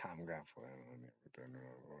got Common Ground for it.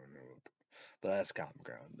 But that's Common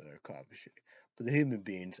Ground, their coffee shop. But the Human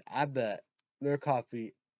Beans, I bet their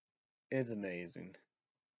coffee is amazing.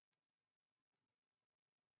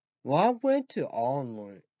 Well, I went to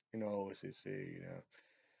Online, OCC,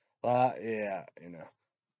 yeah,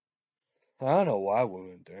 I don't know why we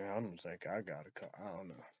went there. I don't think I got a car. I don't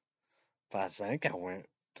know. If I think I went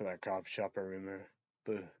to that coffee shop, I remember.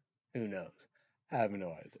 But who knows? I have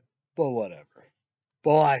no idea. But whatever.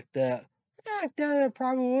 But like that, it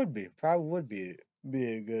probably would be.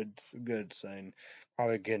 Be a good thing.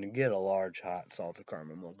 Probably gonna get a large hot salted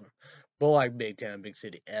caramel mocha. But like Big Town, Big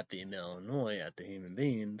City, FM, Illinois, at the Human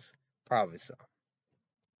Beans, probably so.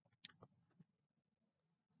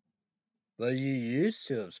 But you used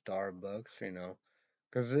to have Starbucks,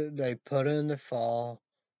 because they put it in the fall,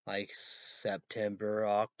 like September,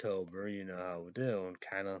 October. You know how we do, and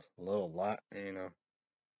kind of a little lot, you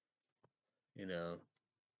know,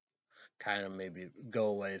 kind of maybe go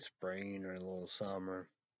away spring or a little summer.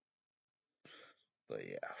 But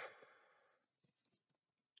yeah,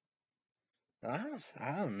 I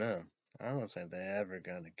don't know. I don't think they ever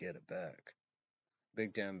gonna get it back.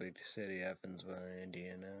 Big Town, Big City, Evansville,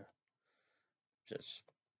 Indiana. Just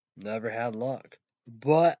never had luck.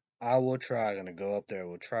 But I will try. I'm gonna go up there.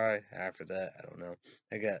 We'll try. After that, I don't know.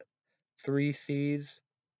 I got 3 C's.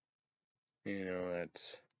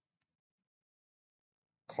 That's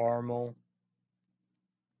caramel,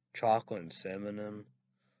 chocolate, and cinnamon.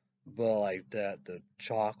 But like that, the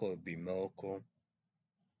chocolate would be mocha.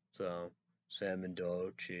 So cinnamon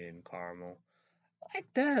dolce and caramel. Like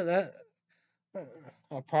that.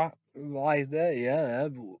 Like that. Yeah,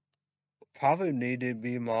 that probably need to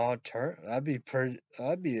be my alternative.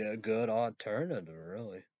 That'd be a good alternative,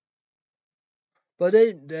 really. But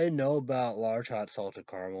they know about large hot salted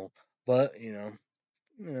caramel, but you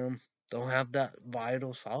know, don't have that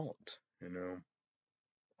vital salt.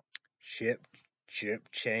 Ship ship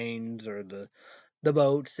chains or the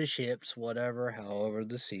boats, the ships, whatever, however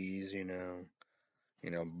the seas,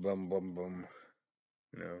 boom boom boom,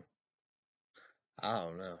 you know. I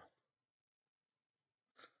don't know.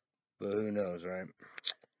 But who knows, right?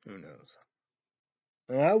 Who knows?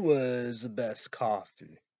 That was the best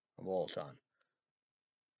coffee of all time.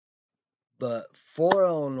 But for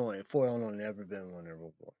Illinois never been winner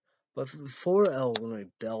before. But for Illinois,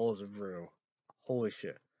 Bells Brew, holy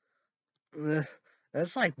shit.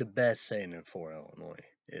 That's like the best thing in for Illinois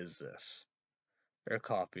is this. Their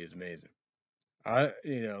coffee is amazing.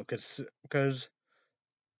 Cause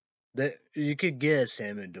that you could get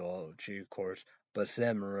salmon dolce, of course, but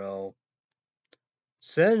cinnamon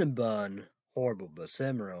horrible, but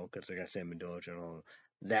cinnamon because they got salmon dolce and all.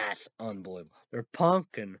 That's unbelievable. They're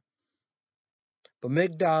pumpkin, but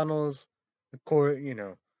McDonald's, of course,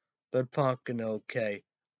 they're pumpkin okay,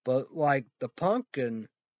 but like the pumpkin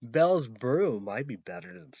Bell's Brew might be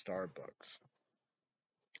better than Starbucks.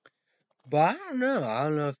 But I don't know. I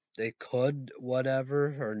don't know if they could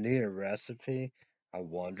whatever or need a recipe. I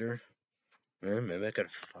wonder. Maybe I could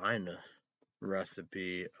find a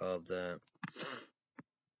recipe of that.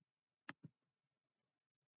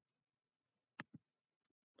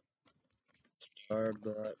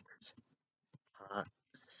 Starbucks hot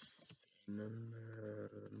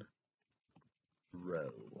cinnamon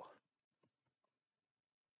roll.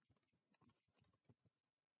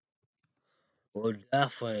 Well,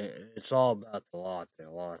 definitely, it's all about the latte.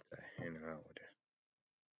 Latte, how it is.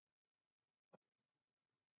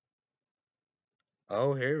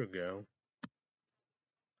 Oh, here we go.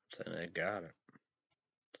 So I got it.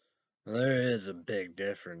 Well, there is a big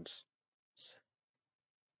difference.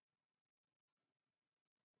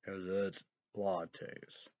 Because it's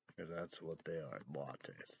lattes. Because that's what they are.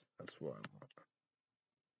 Lattes. That's what I want.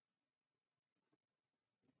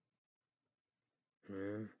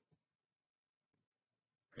 Hmm.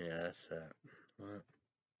 Yeah, that's that. What?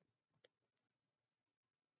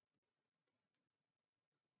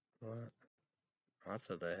 What? I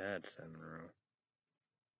thought they had 7 row.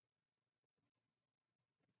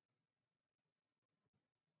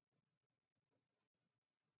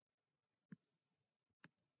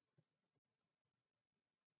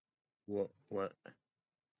 What? What?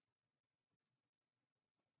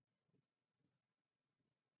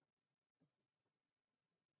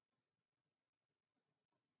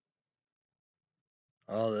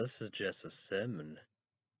 Oh, this is just a cinnamon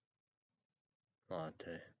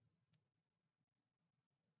latte.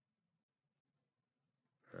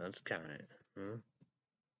 That's kind of. Hmm?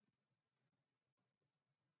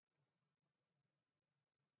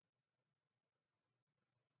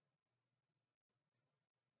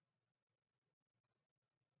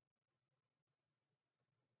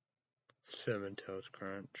 Cinnamon Toast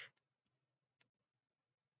Crunch.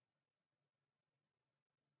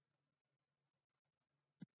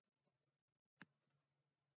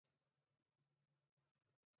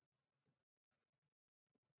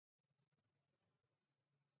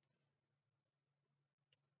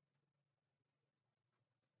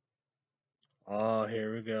 Oh,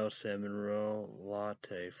 here we go. Cinnamon roll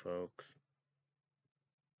latte, folks.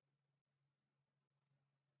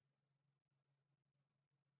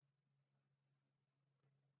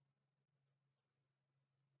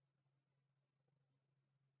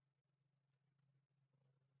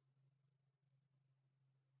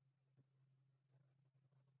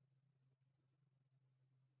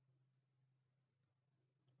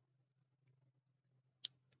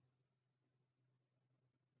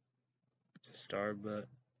 Starbucks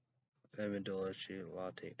cinnamon delicious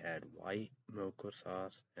latte. Add white mocha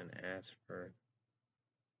sauce and ask for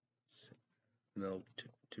milk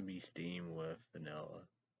to be steamed with vanilla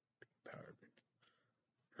powder.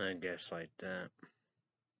 I guess like that.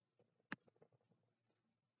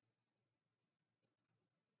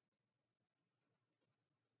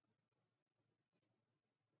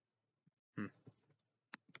 Hmm.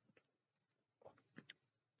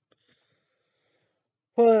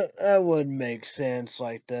 But that wouldn't make sense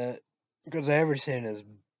like that. Because everything is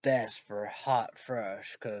best for hot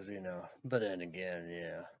fresh. Because, but then again,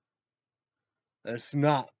 yeah. It's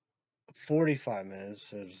not 45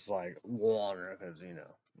 minutes. It's like longer. Because,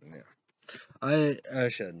 yeah. I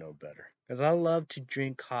should know better. Because I love to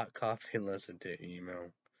drink hot coffee and listen to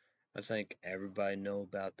emo. I think everybody know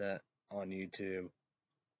about that on YouTube.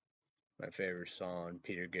 My favorite song,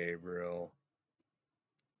 Peter Gabriel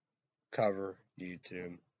cover,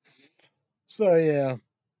 YouTube. So yeah,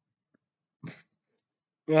 I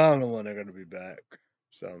don't know when they're gonna be back.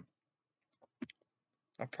 So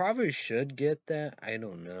I probably should get that. I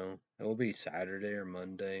don't know. It will be Saturday or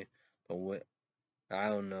Monday, but I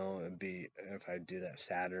don't know. It'd be if I do that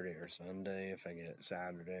Saturday or Sunday. If I get it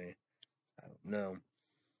Saturday, I don't know,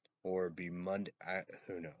 or it'd be Monday.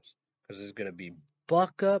 Who knows? Because it's gonna be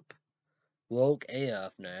Buck Up, Woke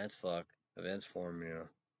AF. Nah, that's fuck. Events Formula.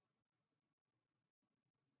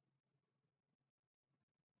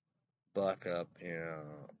 Buck Up,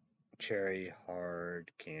 cherry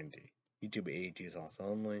hard candy. YouTube AG sauce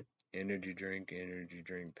only. Energy drink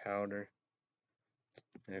powder.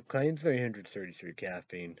 And it claims 333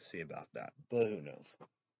 caffeine. See about that. But who knows?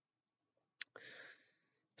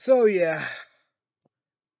 So yeah.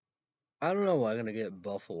 I don't know why I'm gonna get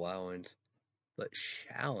Buffalo Wild Wings. But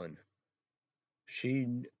Shallon.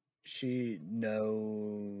 She knows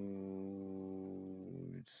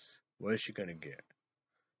what is she gonna get?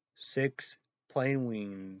 6 plain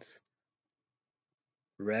wings,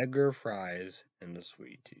 regular fries, and the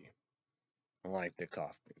sweet tea. I like the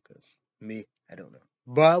coffee because me, I don't know.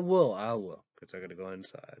 But I will, because I gotta go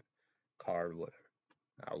inside. Card, whatever.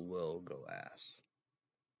 I will go ask.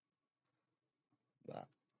 But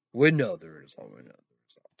we know the result. We know the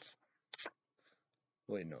results.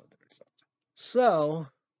 We know the results. So,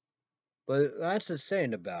 but that's the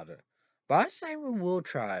saying about it. But I say we will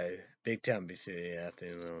try Big Time BCAF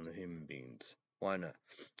on the human beings. Why not?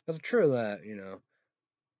 It's true that,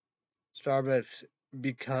 Starbucks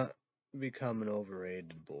becoming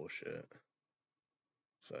overrated bullshit.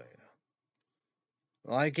 So yeah.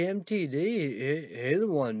 Like MTD, he the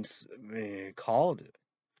ones called it.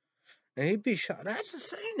 And he'd be shot. That's the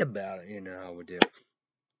thing about it, how we do.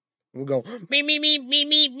 We'll go me.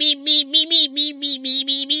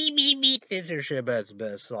 Censorship at its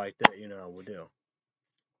best like that, we do.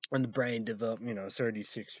 And the brain develop,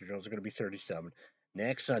 36-year-olds are gonna be 37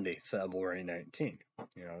 next Sunday, February 19th.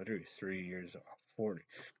 It'll be 3 years off, 40.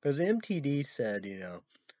 Because MTD said,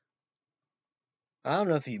 I don't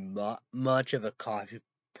know if he's much of a coffee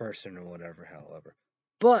person or whatever, however,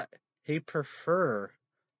 but he prefer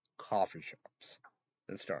coffee shops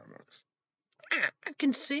than Starbucks. I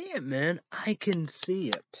can see it, man. I can see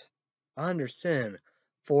it. I understand.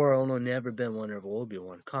 4 never been one, never will be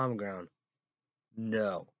one. Common ground,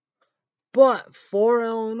 no. But for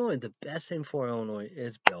Illinois, the best thing for Illinois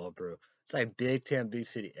is Bella Brew. It's like Big Ten, Big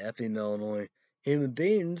City, effing Illinois. Human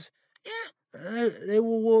beings, yeah, they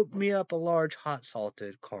will whoop me up a large hot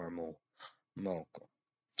salted caramel mocha.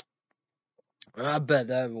 I bet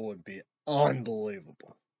that would be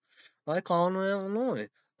unbelievable. Like Illinois, Illinois.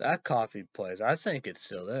 That coffee place, I think it's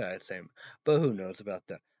still there. I think, but who knows about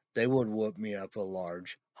that? They would whoop me up a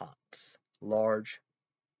large hot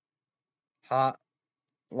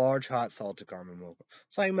salted caramel mocha.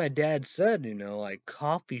 It's like my dad said, like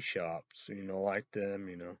coffee shops, like them,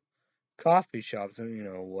 coffee shops, and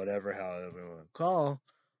whatever, however you want to call,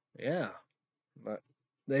 yeah, but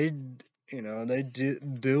they, they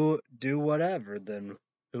do whatever, then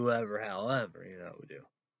whoever, however, we do.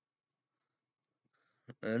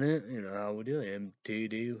 And it, how we do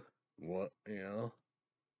MTD, what,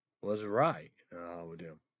 was right, how we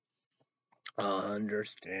do. I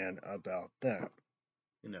understand about that,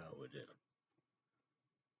 how we do.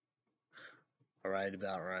 Right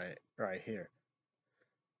about right here.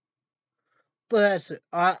 But that's it.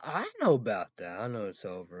 I know about that. I know it's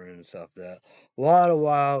over and stuff that. A lot of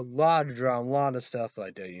wild, a lot of drama, a lot of stuff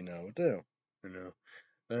like that, we do. And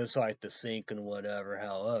it's like the sink and whatever,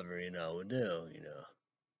 however, we do,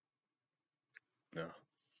 No.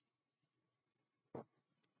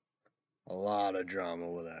 A lot of drama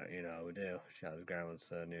with that, we do. As grandma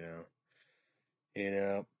said,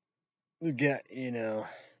 we get,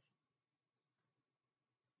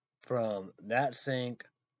 from that sink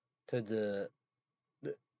to the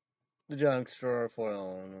junk store for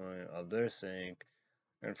Illinois of their sink,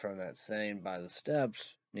 and from that same by the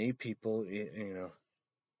steps, need people,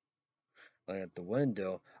 like at the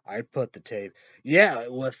window. I put the tape. Yeah,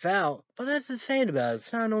 without, but that's the saying about it.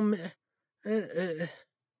 It's not no.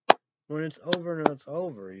 When it's over, it's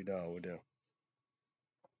over. We do.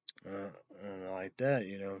 like that,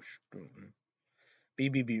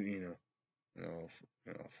 BBB,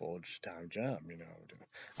 full time job,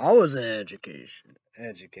 I was educated,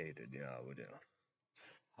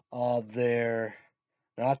 all there,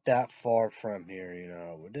 not that far from here,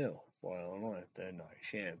 I would do. Well, Illinois, then like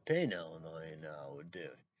Champaign, Illinois, I would do.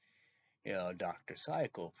 Dr.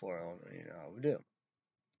 Cycle for Illinois, I would do.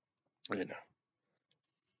 You know.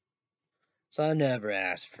 So I never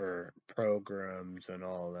asked for programs and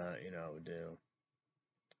all that, I would do.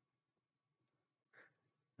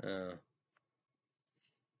 Uh,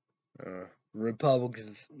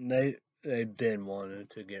 Republicans, they've been wanting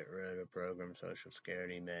to get rid of programs, Social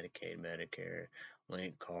Security, Medicaid, Medicare,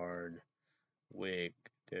 Link Card, WIC,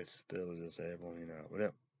 disability disabled,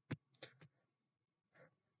 whatever.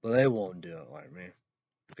 But they won't do it like me.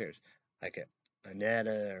 Who cares? Like a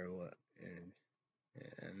NETA or what, and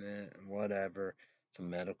then whatever, some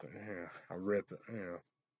medical, I rip it,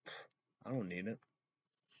 I don't need it.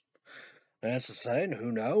 That's the saying.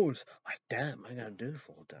 Who knows? Like, damn, I gotta do a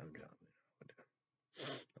full time job.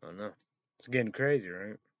 I don't know. It's getting crazy,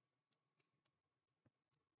 right?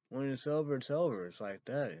 When it's over, it's over. It's like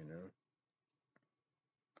that.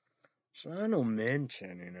 So I don't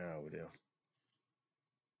mention, do.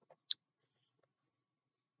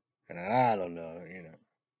 And I don't know,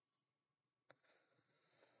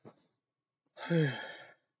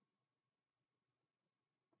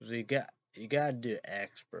 So you gotta do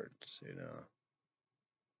experts,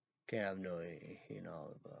 Can't have no,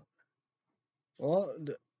 about. Well,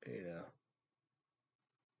 it's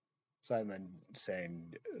like my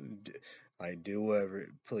saying, like do whatever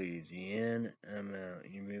it please. You in, I'm out.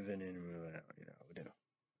 You moving in, moving out. We do.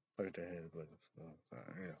 Put it to his book. So,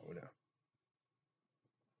 we do.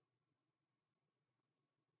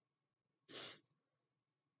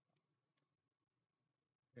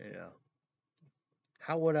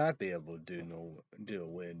 How would I be able to do a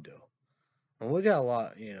window? And we got a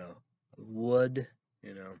lot, wood,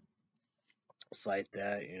 it's like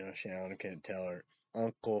that, Shannon can't tell her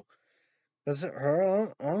uncle, because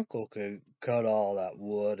her uncle could cut all that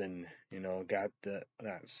wood and, got that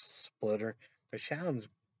splitter. But Shannon's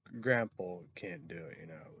grandpa can't do it,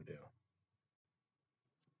 we do.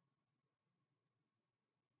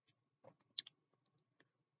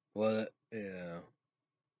 Well,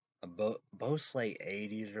 both late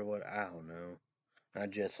 80s or what, I don't know.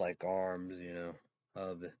 Not just like arms,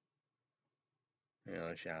 of it.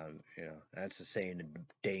 Shannon, that's the saying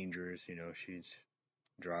dangerous, she's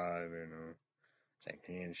driving or like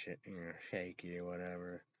hand shaky or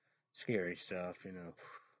whatever. Scary stuff,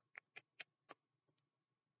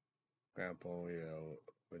 Grandpa,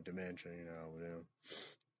 with dementia,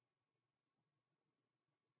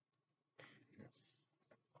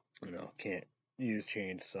 can't use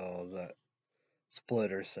chainsaws. That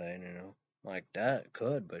splitter saying, like that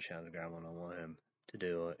could, but Shannon's grandma don't want him to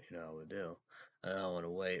do it, would do. And I don't want to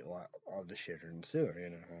wait while all the shit are in the sewer,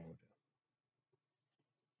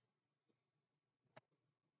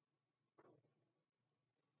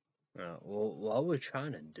 well, what are we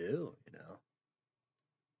trying to do,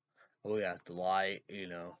 We got the light,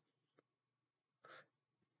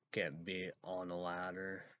 can't be on the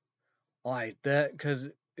ladder like that, because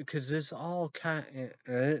it's all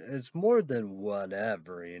it's more than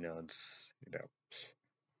whatever, it's,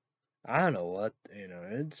 I don't know what,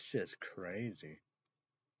 it's just crazy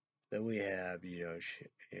that we have,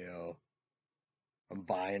 I'm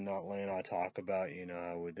buying that land I talk about,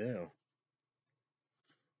 I would do.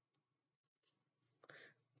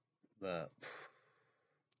 But,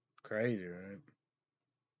 crazy, right?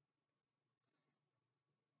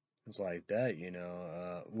 It's like that,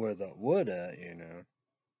 where the wood at,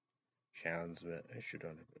 sounds, but it should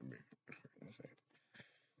only be,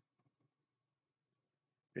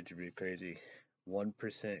 it should be crazy.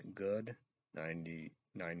 1% good, 99%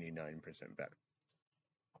 bad.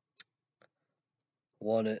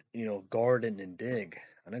 Want to, garden and dig.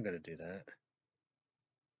 I'm not gonna do that.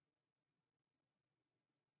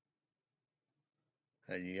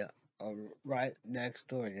 Yeah, right next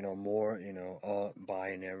door, more,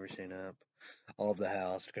 buying everything up, all of the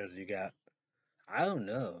house, because you got, I don't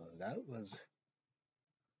know, that was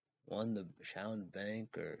one the Sound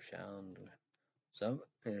Bank or Sound, some,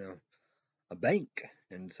 a bank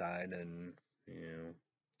inside, and, you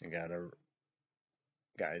got a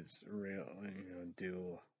guys real,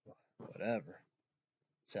 do whatever,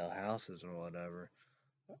 sell houses or whatever.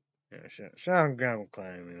 Sound ground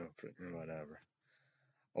claim, whatever.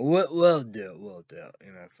 We'll do it.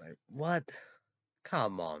 It's like, what?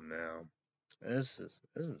 Come on now. This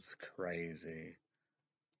is crazy.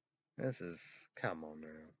 This is, come on now.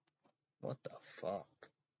 What the fuck?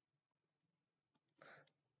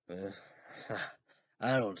 Uh,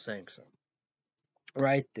 I don't think so.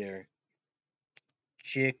 Right there,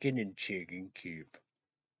 chicken and chicken coop.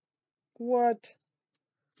 What?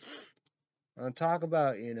 I'll talk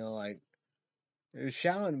about, like,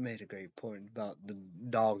 Sharon made a great point about the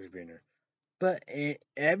dogs being there. But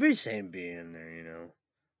everything being there.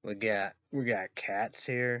 We got cats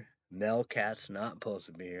here. Male cats not supposed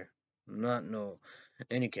to be here. Not no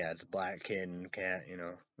any cats. Black kitten cat.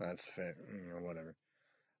 That's fair. Whatever.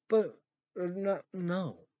 But not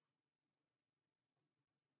no.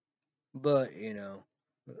 But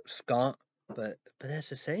skunk. But that's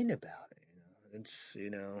the thing about it. It's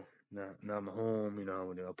not my home.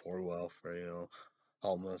 Poor welfare.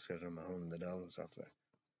 Homeless because of my home in the dog and stuff like that.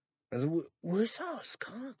 'Cause we saw a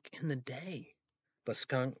skunk in the day, but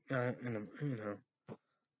skunk, you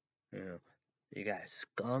know, you guys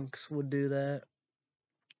skunks would do that,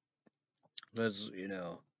 cause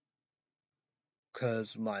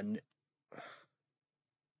cause my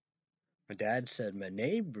dad said my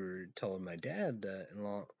neighbor told my dad that in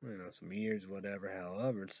long, some years, whatever,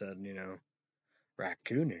 however, said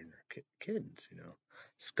raccoon and kids,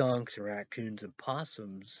 skunks and raccoons and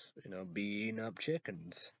possums, be eating up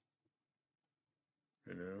chickens,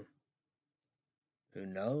 you know. Who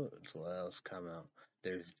knows what else come out?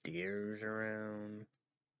 There's deers around.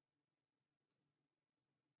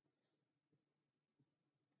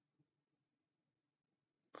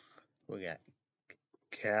 We got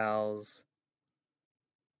cows,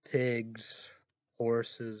 pigs,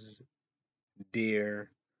 horses, deer,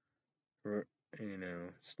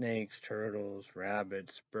 snakes, turtles,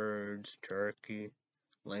 rabbits, birds, turkey,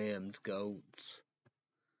 lambs, goats.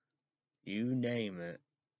 You name it,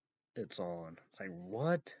 it's on. It's like,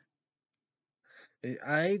 what?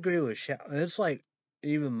 I agree with It's like,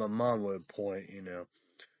 even my mom would point,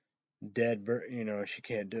 dead bird, she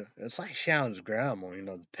can't do it. It's like Shawn's grandma,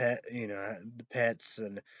 the pets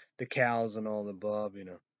and the cows and all the above,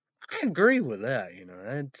 I agree with that,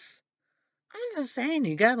 I'm just saying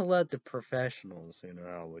you gotta let the professionals,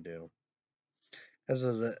 how we do. Because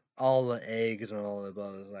of all the eggs and all the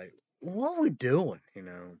above. It's like, what are we doing,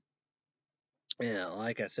 Yeah,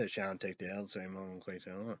 like I said, Sean take the L same moment,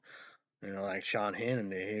 like Sean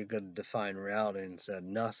Hannity, he could define reality and said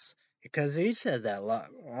nothing. Because he said that a lot.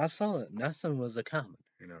 I saw it. Nothing was a comment.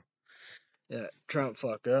 Yeah, Trump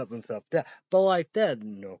fucked up and stuff. But like that,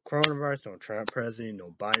 no coronavirus, no Trump president,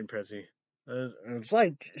 no Biden president. It's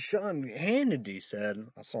like Sean Hannity said.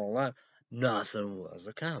 I saw a lot. Nothing was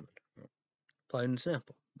a comment. Plain and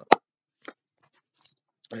simple.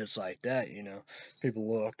 It's like that, People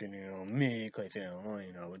look and me, Clayton,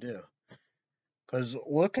 Illinois, we do. Cause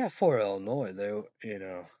look at Fort Illinois,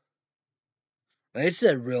 they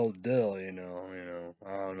said real deal, I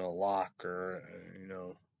don't know, locker,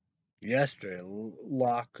 yesterday,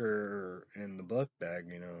 locker in the book bag,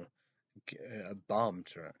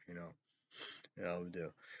 bombs, right, we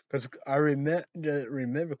do. Cause I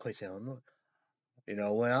remember Clayton, Illinois,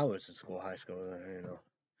 when I was in school, high school,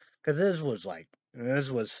 cause this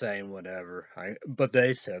was saying whatever, but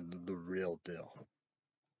they said the real deal,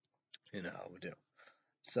 we do.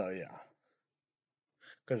 So yeah,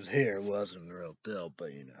 cause here it wasn't the real deal,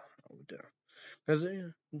 but we do. Cause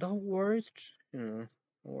don't worry, don't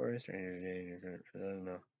worry, stranger danger.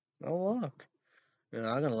 No, no luck. I'm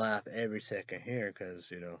gonna laugh every second here,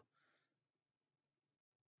 cause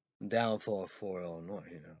downfall for Illinois,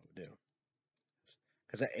 we do.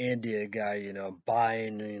 Cause the India guy,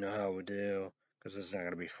 buying, how we do. Cause it's not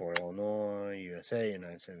gonna be for Illinois, USA,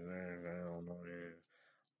 United States of America, Illinois,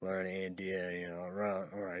 learn India,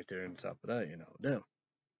 around right there and stuff like that, we do.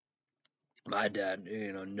 My dad,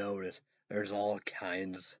 noticed there's all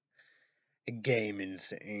kinds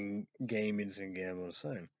gamings and gambling thing. It's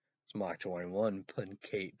Mach 21 putting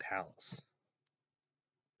Kate Palace.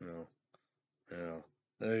 You know,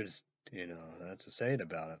 there's, that's a saying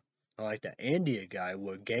about it. I like the India guy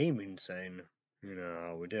with gaming saying,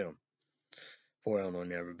 how we do. For Illinois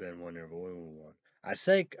never been one, never will one. I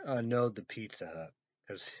think I know the Pizza Hut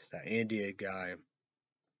because the India guy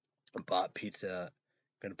bought Pizza Hut,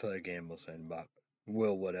 gonna put a gamble saying bought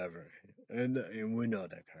will whatever, and we know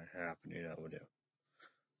that kind of happen, we do.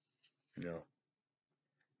 You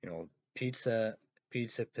know, pizza,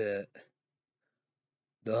 pizza pit,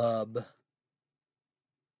 the hub,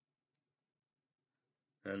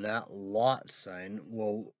 and that lot sign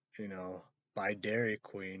will, by Dairy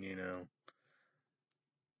Queen,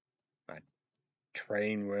 my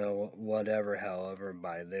train rail, whatever, however,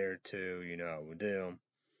 by there too, we do.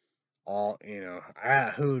 All,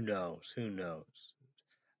 who knows.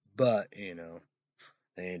 But, the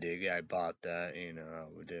India guy bought that,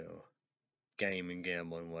 we do. gaming,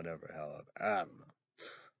 gambling, whatever, however. I don't know.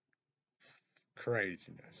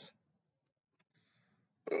 Craziness.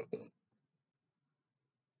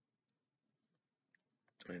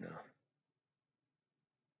 You know.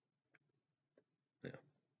 Yeah.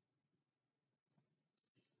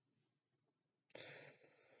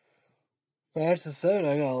 Well, that's the same.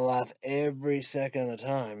 I gotta laugh every second of the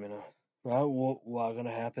time, you know. Well, what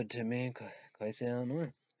gonna happen to me in Clay City,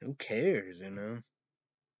 Illinois? Who cares, you know?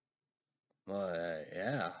 Well,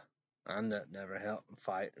 yeah. I'm not never helped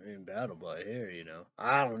fight in battle, but here, you know.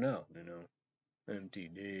 I don't know, you know.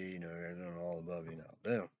 MTD, you know, everything all above, you know.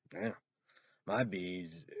 Damn, yeah. Might be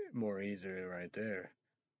more easier right there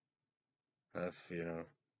if, you know,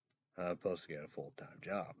 I'm supposed to get a full time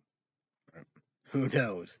job. Right? Who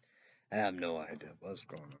knows? I have no idea what's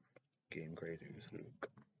going on. Getting crazy as heck.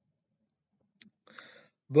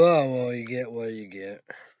 But, well, you get what you get.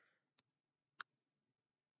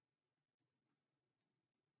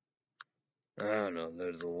 I don't know.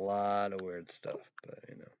 There's a lot of weird stuff, but,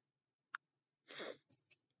 you know,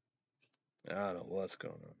 I don't know what's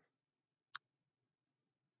going on.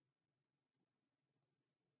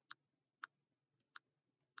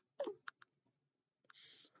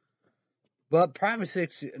 But probably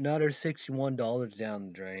another $61 down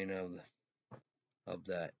the drain of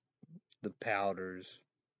that the powders.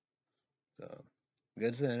 So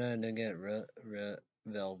good thing I didn't get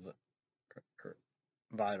velvet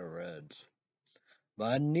vital reds. But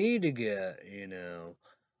I need to get, you know,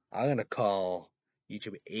 I'm gonna call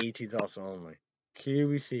YouTube 18 also only.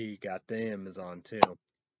 QVC got the Amazon too.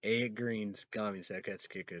 8 greens, gummies, that gets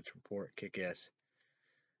kick ass report, kick ass.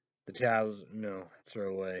 The towels, no,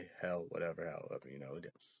 throw away, hell, whatever, however, you know.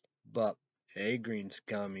 But 8 greens,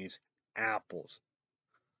 gummies, apples.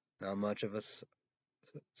 Not much of a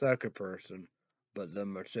sucker person, but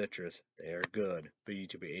them are citrus. They are good. But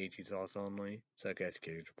YouTube 18 sauce only. Suck ass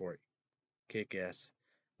kick report, kick ass.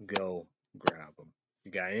 Go grab them.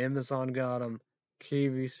 You got Amazon, got them.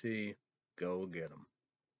 QVC, go get them.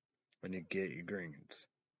 When you get your greens.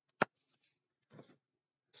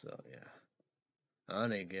 So yeah, I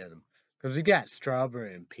need to get them. Cause you got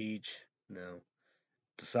strawberry and peach. You know,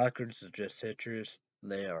 the suckers are just citrus.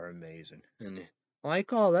 They are amazing. And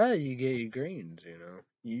like all that, you get your greens. You know,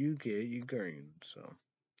 you get your greens. So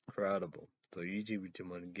incredible. So YouTube to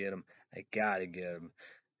want to get them. I gotta get them.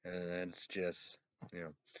 And that's just, you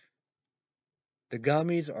know, the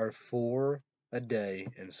gummies are 4 a day,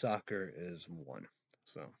 and soccer is 1.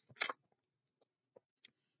 So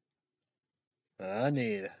I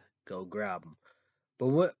need to go grab them. But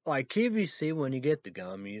what, like QVC, when you get the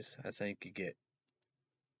gummies, I think you get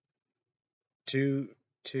two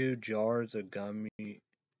jars of gummy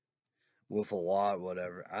with a lot,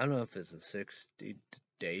 whatever. I don't know if it's a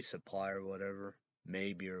 60-day supply or whatever,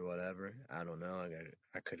 maybe or whatever. I don't know.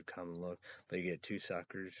 I could come and look, but you get 2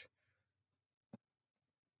 suckers.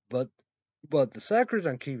 But the suckers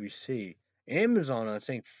on QVC, Amazon, I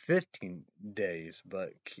think 15 days,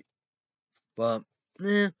 but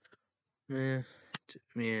eh, eh,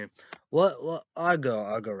 man, what I'll go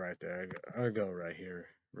right there. I'll go right here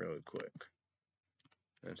really quick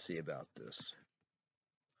and see about this.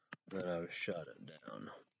 Then I'll shut it down.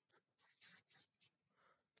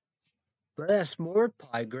 But that's more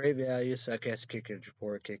pie, great value. Suck ass, kick ass,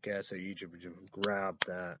 report, kick ass. So YouTube grab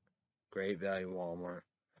that. Great value, Walmart.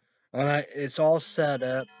 And it's all set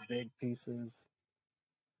up, big pieces.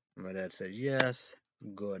 My dad said yes,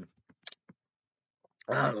 good.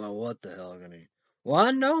 I don't know what the hell I'm gonna eat. Well,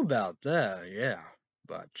 I know about that, yeah,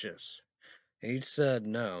 but just he said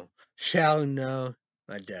no. Shall no?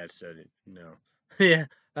 My dad said it, no. Yeah,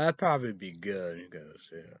 that'd probably be good. He goes,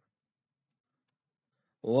 yeah.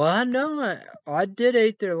 Well, I know I did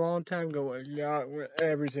eat there a long time ago. Yeah,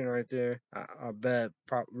 everything right there. I bet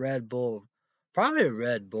Red Bull, probably a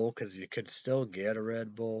Red Bull because you could still get a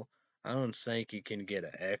Red Bull. I don't think you can get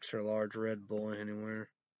an extra large Red Bull anywhere.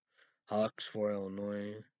 Hux for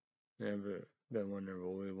Illinois. Never been whenever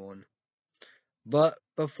we won. But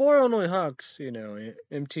before Illinois Hawks, you know,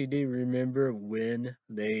 MTD, remember when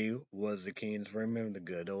they was the Kings? Remember the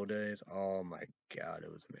good old days? Oh my God,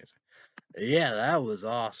 it was amazing. Yeah, that was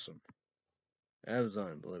awesome. That was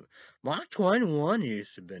unbelievable. Mark 21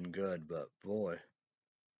 used to have been good, but boy,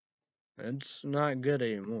 it's not good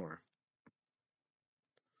anymore.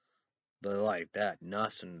 But like that,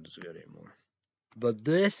 nothing's good anymore. But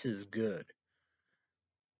this is good.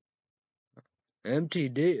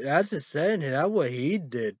 MTD, that's the saying. That's what he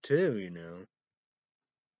did too, you know.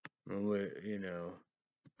 You know,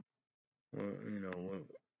 you know,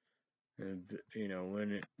 you know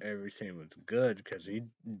when everything was good because he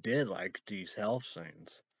did like these health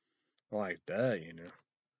things. Like that, you know.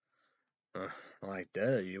 Like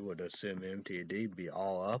that, you would assume MTD be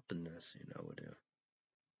all up in this, you know.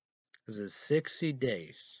 Because it's 60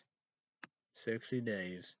 days. 60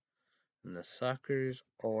 days. And the suckers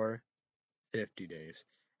are 50 days.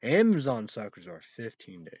 Amazon suckers are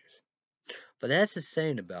 15 days. But that's the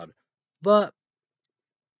saying about it. But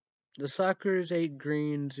the suckers, 8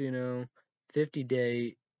 greens, you know,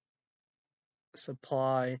 50-day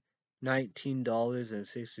supply,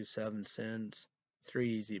 $19.67, 3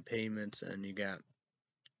 easy payments, and you got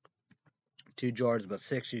 2 jars, but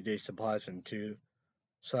 60-day supplies from 2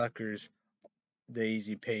 suckers. The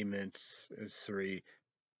easy payments is 3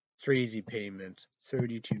 easy payments,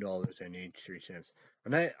 $32.83.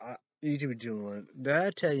 And YouTube doing. Did I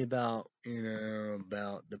tell you about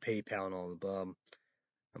about the PayPal and all the above?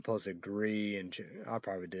 I'm supposed to agree, and I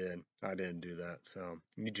probably did. I didn't do that, so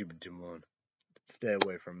YouTube doing. Stay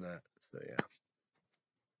away from that. So yeah.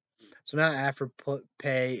 So now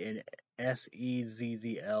Afterpay and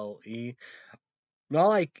SEZZLE, not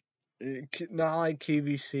like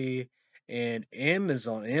QVC and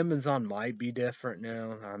Amazon. Amazon might be different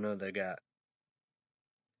now. I know they got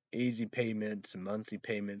easy payments and monthly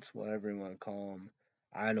payments, whatever you want to call them.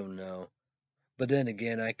 I don't know. But then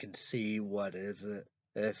again, I can see what is it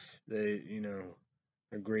if they,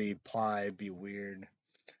 agree, apply, be weird.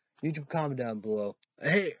 YouTube, comment down below.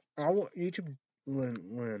 Hey, I want YouTube,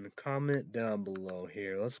 Lynn, comment down below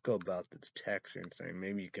here. Let's go about this texting thing.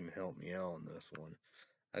 Maybe you can help me out on this one.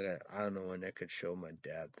 I don't know when I could show my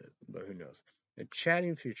dad that, but who knows? A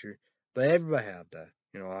chatting feature, but everybody have that.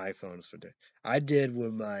 iPhones today. I did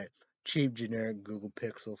with my cheap generic Google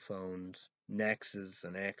Pixel phones, Nexus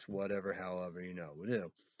and X, whatever, however we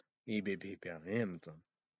do. eBay, PayPal, Amazon,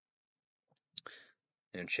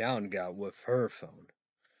 and Sharon got with her phone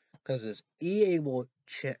because its e-able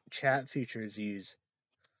chat features use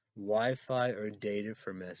Wi-Fi or data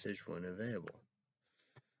for message when available.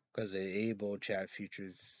 Because the able chat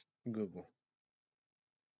features Google.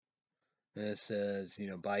 And it says,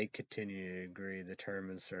 by continue to agree the term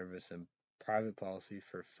and service and private policy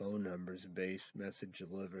for phone numbers based message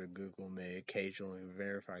delivery. Google may occasionally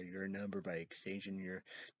verify your number by exchanging your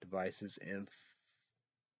device's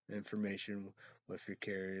information with your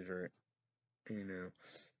carriers or,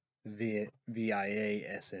 via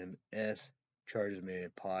SMS. Charges may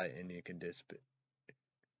apply and you can dispute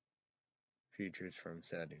features from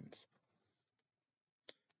settings.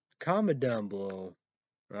 Comment down below.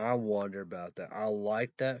 I wonder about that. I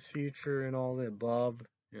like that feature and all the above.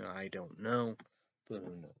 I don't know, but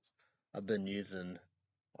who knows? I've been using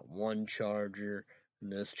one charger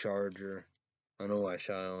and this charger. I know why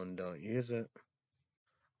Xiaomi don't use it.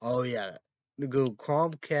 Oh yeah, the Google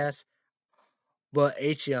Chromecast, but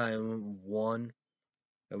HEI one,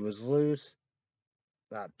 it was loose.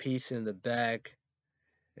 That piece in the back,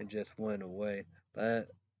 it just went away. But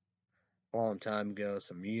a long time ago,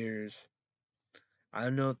 some years. I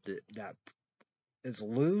don't know if that is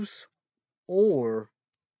loose or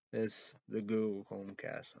it's the Google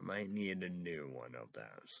Chromecast. I might need a new one of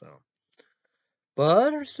that. So, but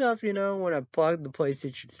other stuff, when I plug the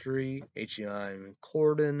PlayStation 3 HDMI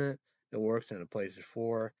cord in it, it works in the PlayStation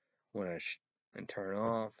 4 when I and turn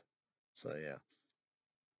off. So yeah,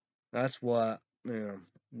 that's what yeah.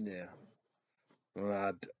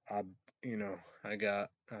 Well, I got.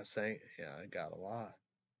 I say yeah, I got a lot.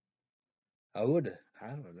 I would. I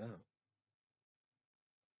don't know.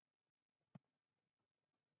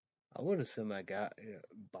 I would assume I got a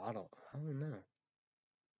bottle. I don't know.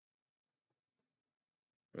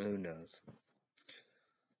 Who knows?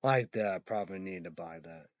 Like that, I probably need to buy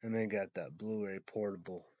that. And then got that Blu-ray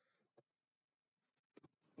portable.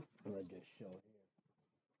 Let just show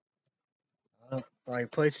here.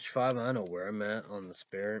 Like PlayStation 5, I know where I'm at on the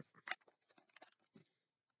Spirit.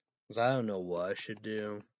 Because I don't know what I should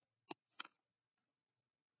do.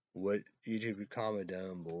 What YouTube comment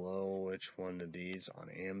down below which one of these on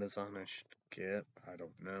Amazon I should get. I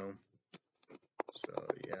don't know. So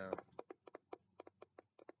yeah.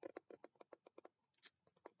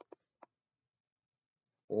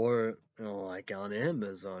 Or like on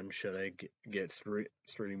Amazon, should I get three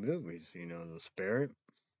movies? The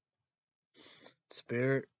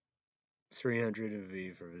Spirit, 300 of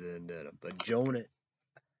V for Vendetta, but Jonah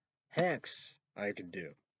Hex I could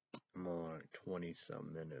do. I'm on like 20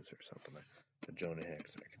 some minutes or something like that. The Jonah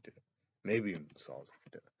Hex I could do. Maybe even Salt I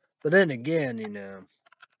could do. But then again,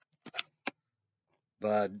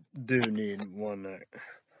 but I do need one that.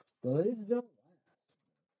 Well, these don't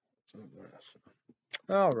last.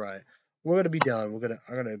 All right, we're gonna be done. I'm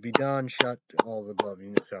gonna be done. Shut all the above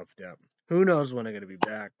unit stuff down. Who knows when I'm gonna be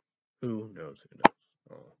back? Who knows?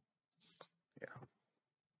 Oh.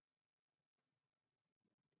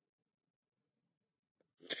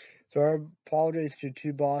 So I apologize to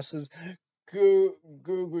two bosses.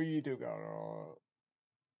 Google YouTube got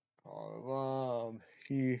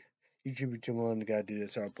he should be the one that gotta do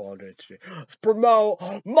this. So I apologize today. Let's promote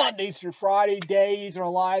Mondays through Friday days or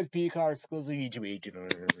live Peacock exclusive YouTube agent.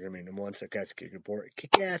 I mean, the one sarcastic kick report.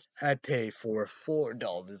 Kick ass. I pay for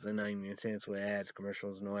 $4.99 with ads,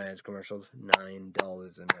 commercials, no ads, commercials.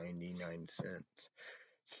 $9.99.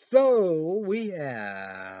 So we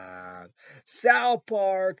have South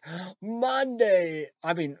Park Monday.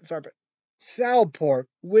 South Park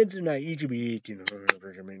Wednesday night. EGB 18.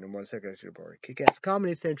 I mean, 1 second. Kick-Ass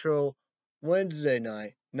Comedy Central Wednesday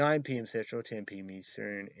night, 9 p.m. Central, 10 p.m.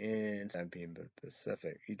 Eastern, and 7 p.m.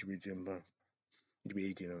 Pacific. EGB 18. I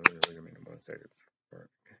mean, 1 second.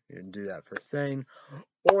 You can do that first thing,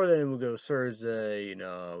 or then we'll go Thursday.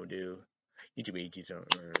 We'll do EGB 18. I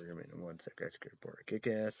mean, 1 second.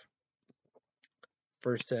 Kick-Ass.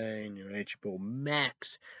 First thing, HBO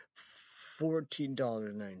Max,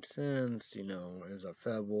 $14.09. As of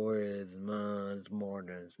February, this month, more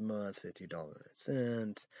than this month,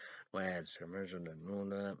 $50.09. My ads commercial doesn't know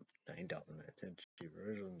that. $9.09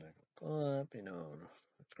 commercial doesn't go up.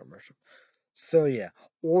 It's commercial. So yeah,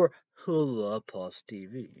 or Hulu Plus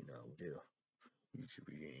TV. Do YouTube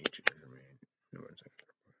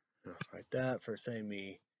like that. First thing,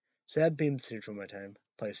 me 7 p.m. Central my time,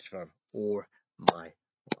 PlayStation 5 or my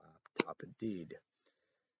laptop indeed.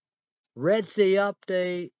 Red Sea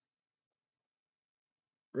Update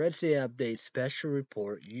special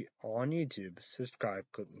report on YouTube. Subscribe,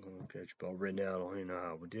 click the notification bell, written out. You know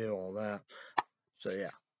how we do all that. So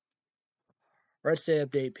yeah. Red Sea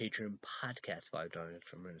Update, Patreon, podcast, $5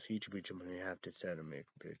 for minutes. YouTube, each money you have to send a make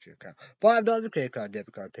a Patreon account. $5 credit card,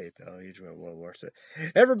 debit card, PayPal. Each one well worth it.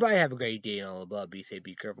 Everybody have a great day and all above. Be safe,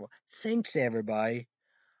 be careful. Thanks everybody.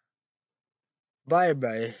 Bye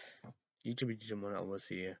everybody. YouTube, each one I will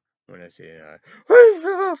see you when I say